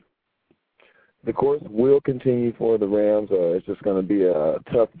continue? The course will continue for the Rams. It's just going to be a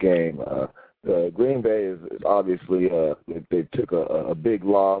tough game. Green Bay is obviously they took a big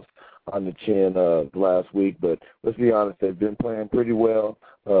loss on the chin last week, but let's be honest, they've been playing pretty well.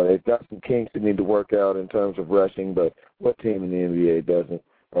 They've got some kinks they need to work out in terms of rushing, but what team in the NBA doesn't,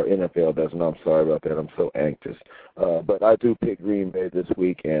 or NFL doesn't? I'm sorry about that. I'm so anxious. But I do pick Green Bay this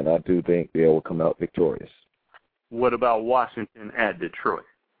week, and I do think they will come out victorious. What about Washington at Detroit?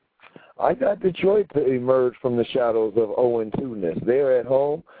 I got Detroit to emerge from the shadows of 0-2-ness. They're at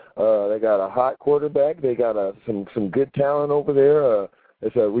home. They got a hot quarterback. They got some good talent over there.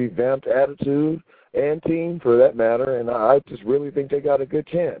 It's a revamped attitude. and team for that matter, and I just really think they got a good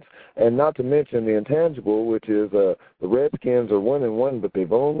chance. And not to mention the intangible, which is the Redskins are 1-1, but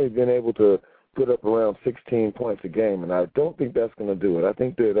they've only been able to put up around 16 points a game, and I don't think that's going to do it. I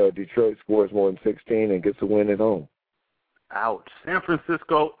think that Detroit scores more than 16 and gets a win at home. Ouch. San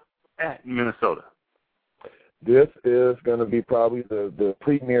Francisco at Minnesota. This is going to be probably the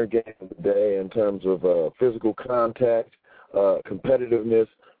premier game of the day in terms of physical contact, competitiveness,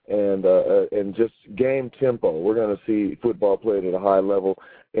 and just game tempo. We're going to see football played at a high level.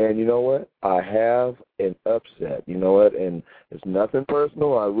 And you know what? I have an upset. You know what? And it's nothing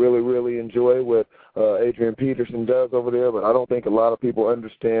personal. I really, really enjoy what Adrian Peterson does over there, but I don't think a lot of people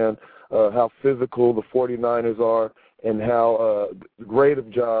understand how physical the 49ers are and how great of a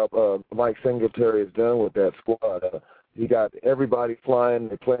job Mike Singletary has done with that squad. He got everybody flying.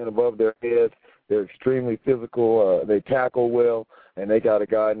 They're playing above their heads. They're extremely physical. They tackle well. And they got a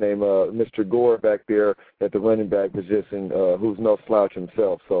guy named Mr. Gore back there at the running back position who's no slouch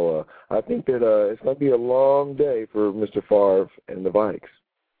himself. So I think that it's going to be a long day for Mr. Favre and the Vikes.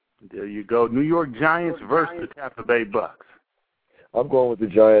 There you go. New York Giants versus the Tampa Bay Bucks. I'm going with the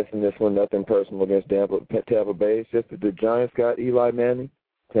Giants in this one. Nothing personal against Tampa Bay. It's just that the Giants got Eli Manning.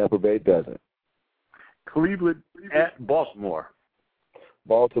 Tampa Bay doesn't. Cleveland at Baltimore.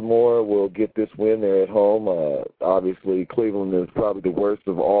 Baltimore will get this win. They're at home. Obviously, Cleveland is probably the worst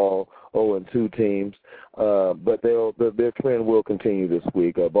of all 0-2 teams, but their trend will continue this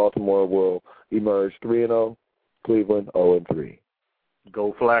week. Baltimore will emerge 3-0, Cleveland 0-3.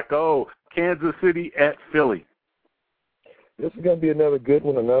 Go Flacco. Kansas City at Philly. This is going to be another good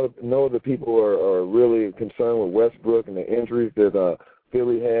one. I know that people are really concerned with Westbrook and the injuries that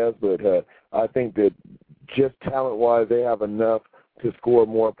Philly has, but I think that just talent-wise, they have enough to score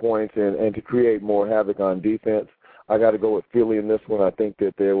more points and to create more havoc on defense. I got to go with Philly in this one. I think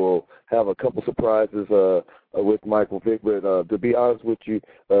that they will have a couple surprises with Michael Vick. But to be honest with you,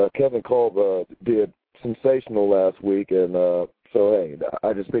 Kevin Kolb did sensational last week. And so, hey,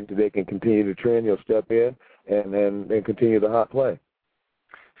 I just think that they can continue the trend. He'll step in and continue the hot play.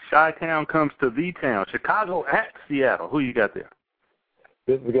 Chi-Town comes to the town. Chicago at Seattle. Who you got there?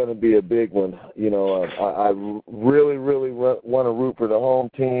 This is going to be a big one. You know, I really, really want to root for the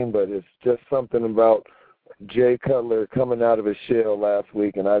home team, but it's just something about Jay Cutler coming out of his shell last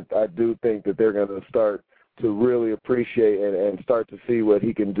week, and I do think that they're going to start to really appreciate and start to see what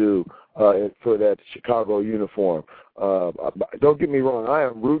he can do for that Chicago uniform. Don't get me wrong. I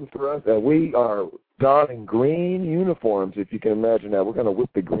am rooting for us, and we are donning green uniforms, if you can imagine that. We're going to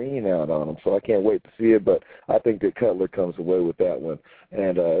whip the green out on them, so I can't wait to see it, but I think that Cutler comes away with that one,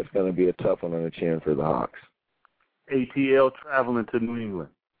 and it's going to be a tough one on the chin for the Hawks. ATL traveling to New England.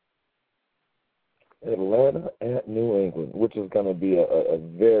 Atlanta at New England, which is going to be a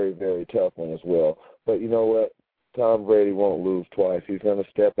very, very tough one as well. But you know what? Tom Brady won't lose twice. He's going to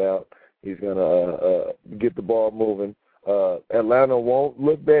step out. He's going to get the ball moving. Atlanta won't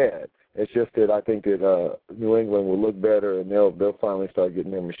look bad. It's just that I think that New England will look better, and they'll finally start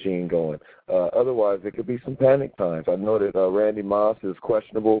getting their machine going. Otherwise, it could be some panic times. I know that Randy Moss is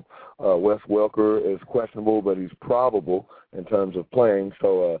questionable. Wes Welker is questionable, but he's probable in terms of playing.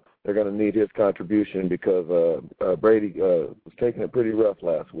 So they're going to need his contribution because Brady was taking it pretty rough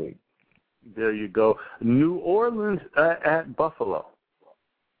last week. There you go. New Orleans at Buffalo.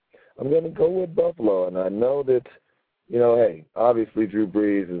 I'm going to go with Buffalo, and I know that, you know, hey, obviously Drew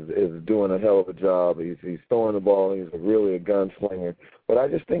Brees is doing a hell of a job. He's throwing the ball. He's really a gunslinger. But I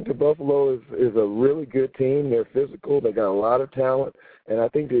just think that Buffalo is a really good team. They're physical. They got a lot of talent. And I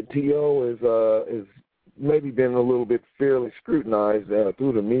think that T.O. is maybe been a little bit fairly scrutinized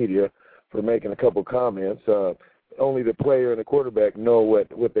through the media for making a couple comments. Only the player and the quarterback know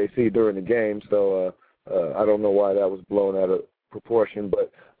what they see during the game. So I don't know why that was blown out of proportion.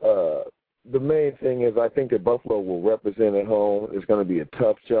 But the main thing is I think that Buffalo will represent at home. It's going to be a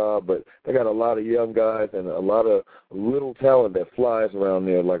tough job, but they got a lot of young guys and a lot of little talent that flies around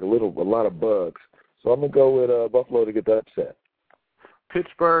there, like a lot of bugs. So I'm going to go with Buffalo to get the upset.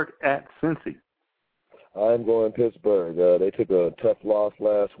 Pittsburgh at Cincy. I'm going Pittsburgh. They took a tough loss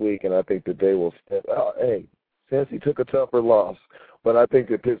last week, and I think that they will step out. Hey, Cincy took a tougher loss, but I think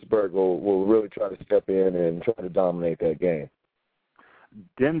that Pittsburgh will really try to step in and try to dominate that game.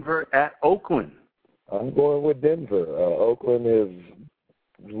 Denver at Oakland. I'm going with Denver. Oakland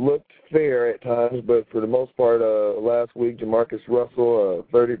has looked fair at times, but for the most part, last week, Jamarcus Russell,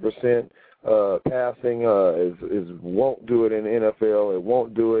 30% passing won't do it in the NFL. It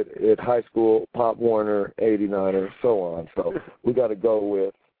won't do it at high school, Pop Warner, 89er, so on. So we got to go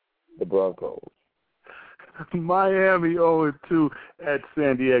with the Broncos. Miami 0-2 at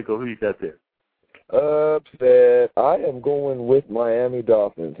San Diego. Who you got there? Upset. I am going with Miami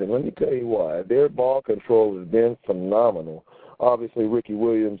Dolphins, and let me tell you why. Their ball control has been phenomenal. Obviously, Ricky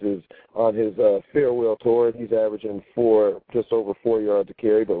Williams is on his farewell tour, and he's averaging just over 4 yards a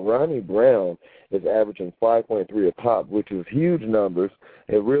carry. But Ronnie Brown is averaging 5.3 a pop, which is huge numbers.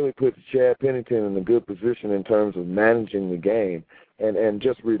 It really puts Chad Pennington in a good position in terms of managing the game and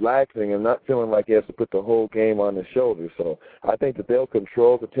just relaxing and not feeling like he has to put the whole game on his shoulders. So I think that they'll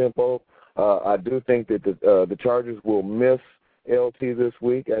control the tempo. I do think that the Chargers will miss LT this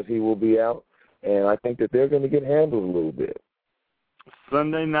week as he will be out, and I think that they're going to get handled a little bit.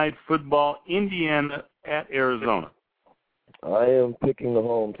 Sunday Night Football, Indiana at Arizona. I am picking the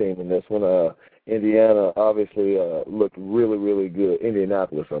home team in this one. Indiana obviously looked really, really good.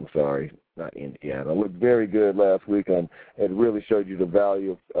 Indianapolis, I'm sorry, not Indiana. Looked very good last week, and it really showed you the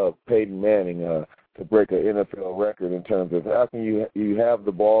value of Peyton Manning to break an NFL record in terms of how can you have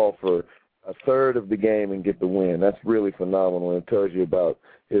the ball for a third of the game and get the win. That's really phenomenal, and it tells you about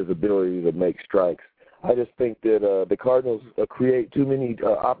his ability to make strikes. I just think that the Cardinals create too many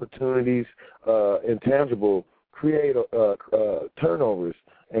opportunities, intangible, create turnovers,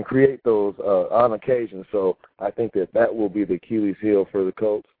 and create those on occasion. So I think that will be the Achilles heel for the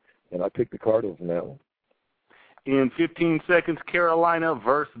Colts, and I pick the Cardinals in that one. In 15 seconds, Carolina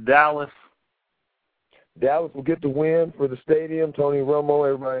versus Dallas. Dallas will get the win for the stadium. Tony Romo,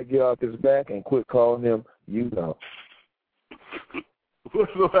 everybody get off his back and quit calling him you-know.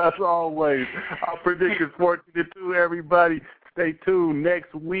 So as always, our prediction 14-2, everybody. Stay tuned.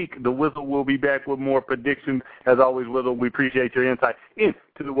 Next week, the Whistle will be back with more predictions. As always, Whistle, we appreciate your insight into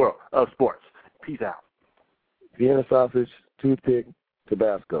the world of sports. Peace out. Vienna sausage, toothpick,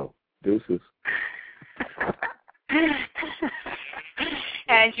 Tabasco. Deuces.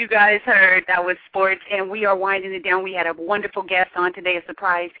 As you guys heard, that was sports, and we are winding it down. We had a wonderful guest on today, a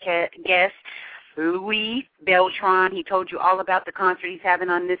surprise guest, Louis Beltran. He told you all about the concert he's having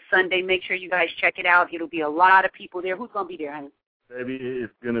on this Sunday. Make sure you guys check it out. It'll be a lot of people there. Who's going to be there, honey? Baby,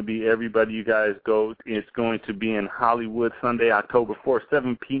 it's going to be everybody. You guys go. It's going to be in Hollywood Sunday, October 4th,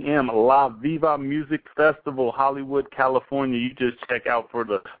 7 p.m. La Viva Music Festival, Hollywood, California. You just check out for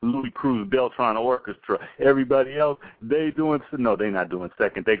the Louis Cruz Beltran Orchestra. Everybody else, they're not doing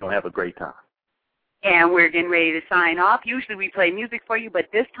second. They're going to have a great time. And we're getting ready to sign off. Usually we play music for you, but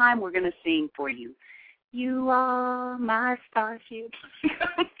this time we're going to sing for you. You are my starship.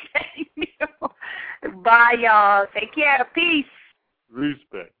 Bye, y'all. Take care. Peace.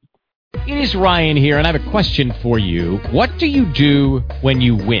 Respect. It is Ryan here, and I have a question for you. What do you do when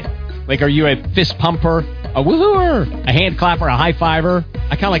you win? Like, are you a fist pumper, a woohooer, a hand clapper, a high fiver?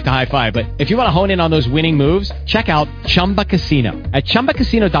 I kind of like the high five, but if you want to hone in on those winning moves, check out Chumba Casino. At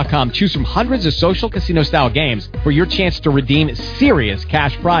ChumbaCasino.com, choose from hundreds of social casino-style games for your chance to redeem serious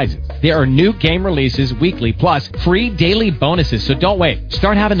cash prizes. There are new game releases weekly, plus free daily bonuses, so don't wait.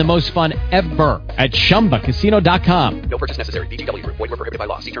 Start having the most fun ever at ChumbaCasino.com. No purchase necessary. VGW Group. Void where prohibited by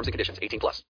law. See terms and conditions. 18+.